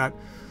to do that.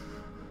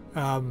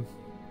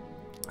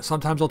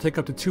 Sometimes I'll take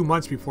up to 2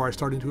 months before I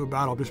start into a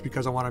battle, just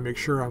because I want to make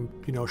sure I'm,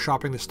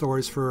 shopping the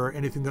stores for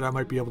anything that I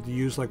might be able to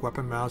use, like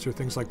weapon mounts or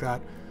things like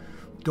that.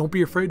 Don't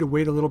be afraid to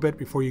wait a little bit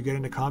before you get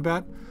into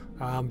combat.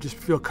 Just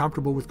feel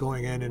comfortable with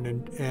going in,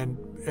 and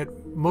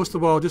most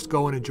of all, just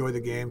go and enjoy the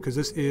game, because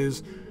this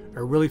is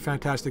a really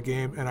fantastic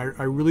game, and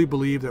I really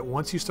believe that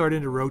once you start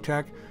into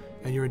Roguetech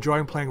and you're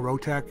enjoying playing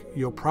Roguetech,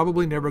 you'll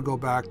probably never go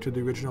back to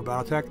the original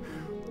Battletech.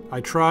 I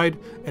tried,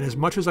 and as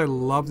much as I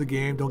love the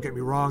game, don't get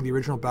me wrong, the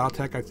original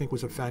Battletech I think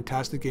was a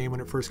fantastic game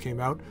when it first came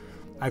out.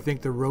 I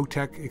think the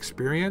Roguetech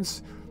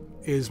experience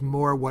is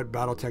more what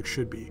Battletech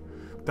should be.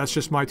 That's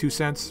just my 2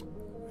 cents.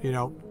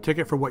 Take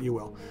it for what you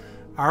will.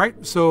 All right,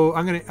 so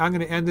I'm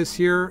gonna end this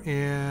here,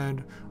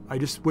 and I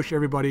just wish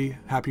everybody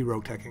happy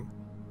Rogueteching.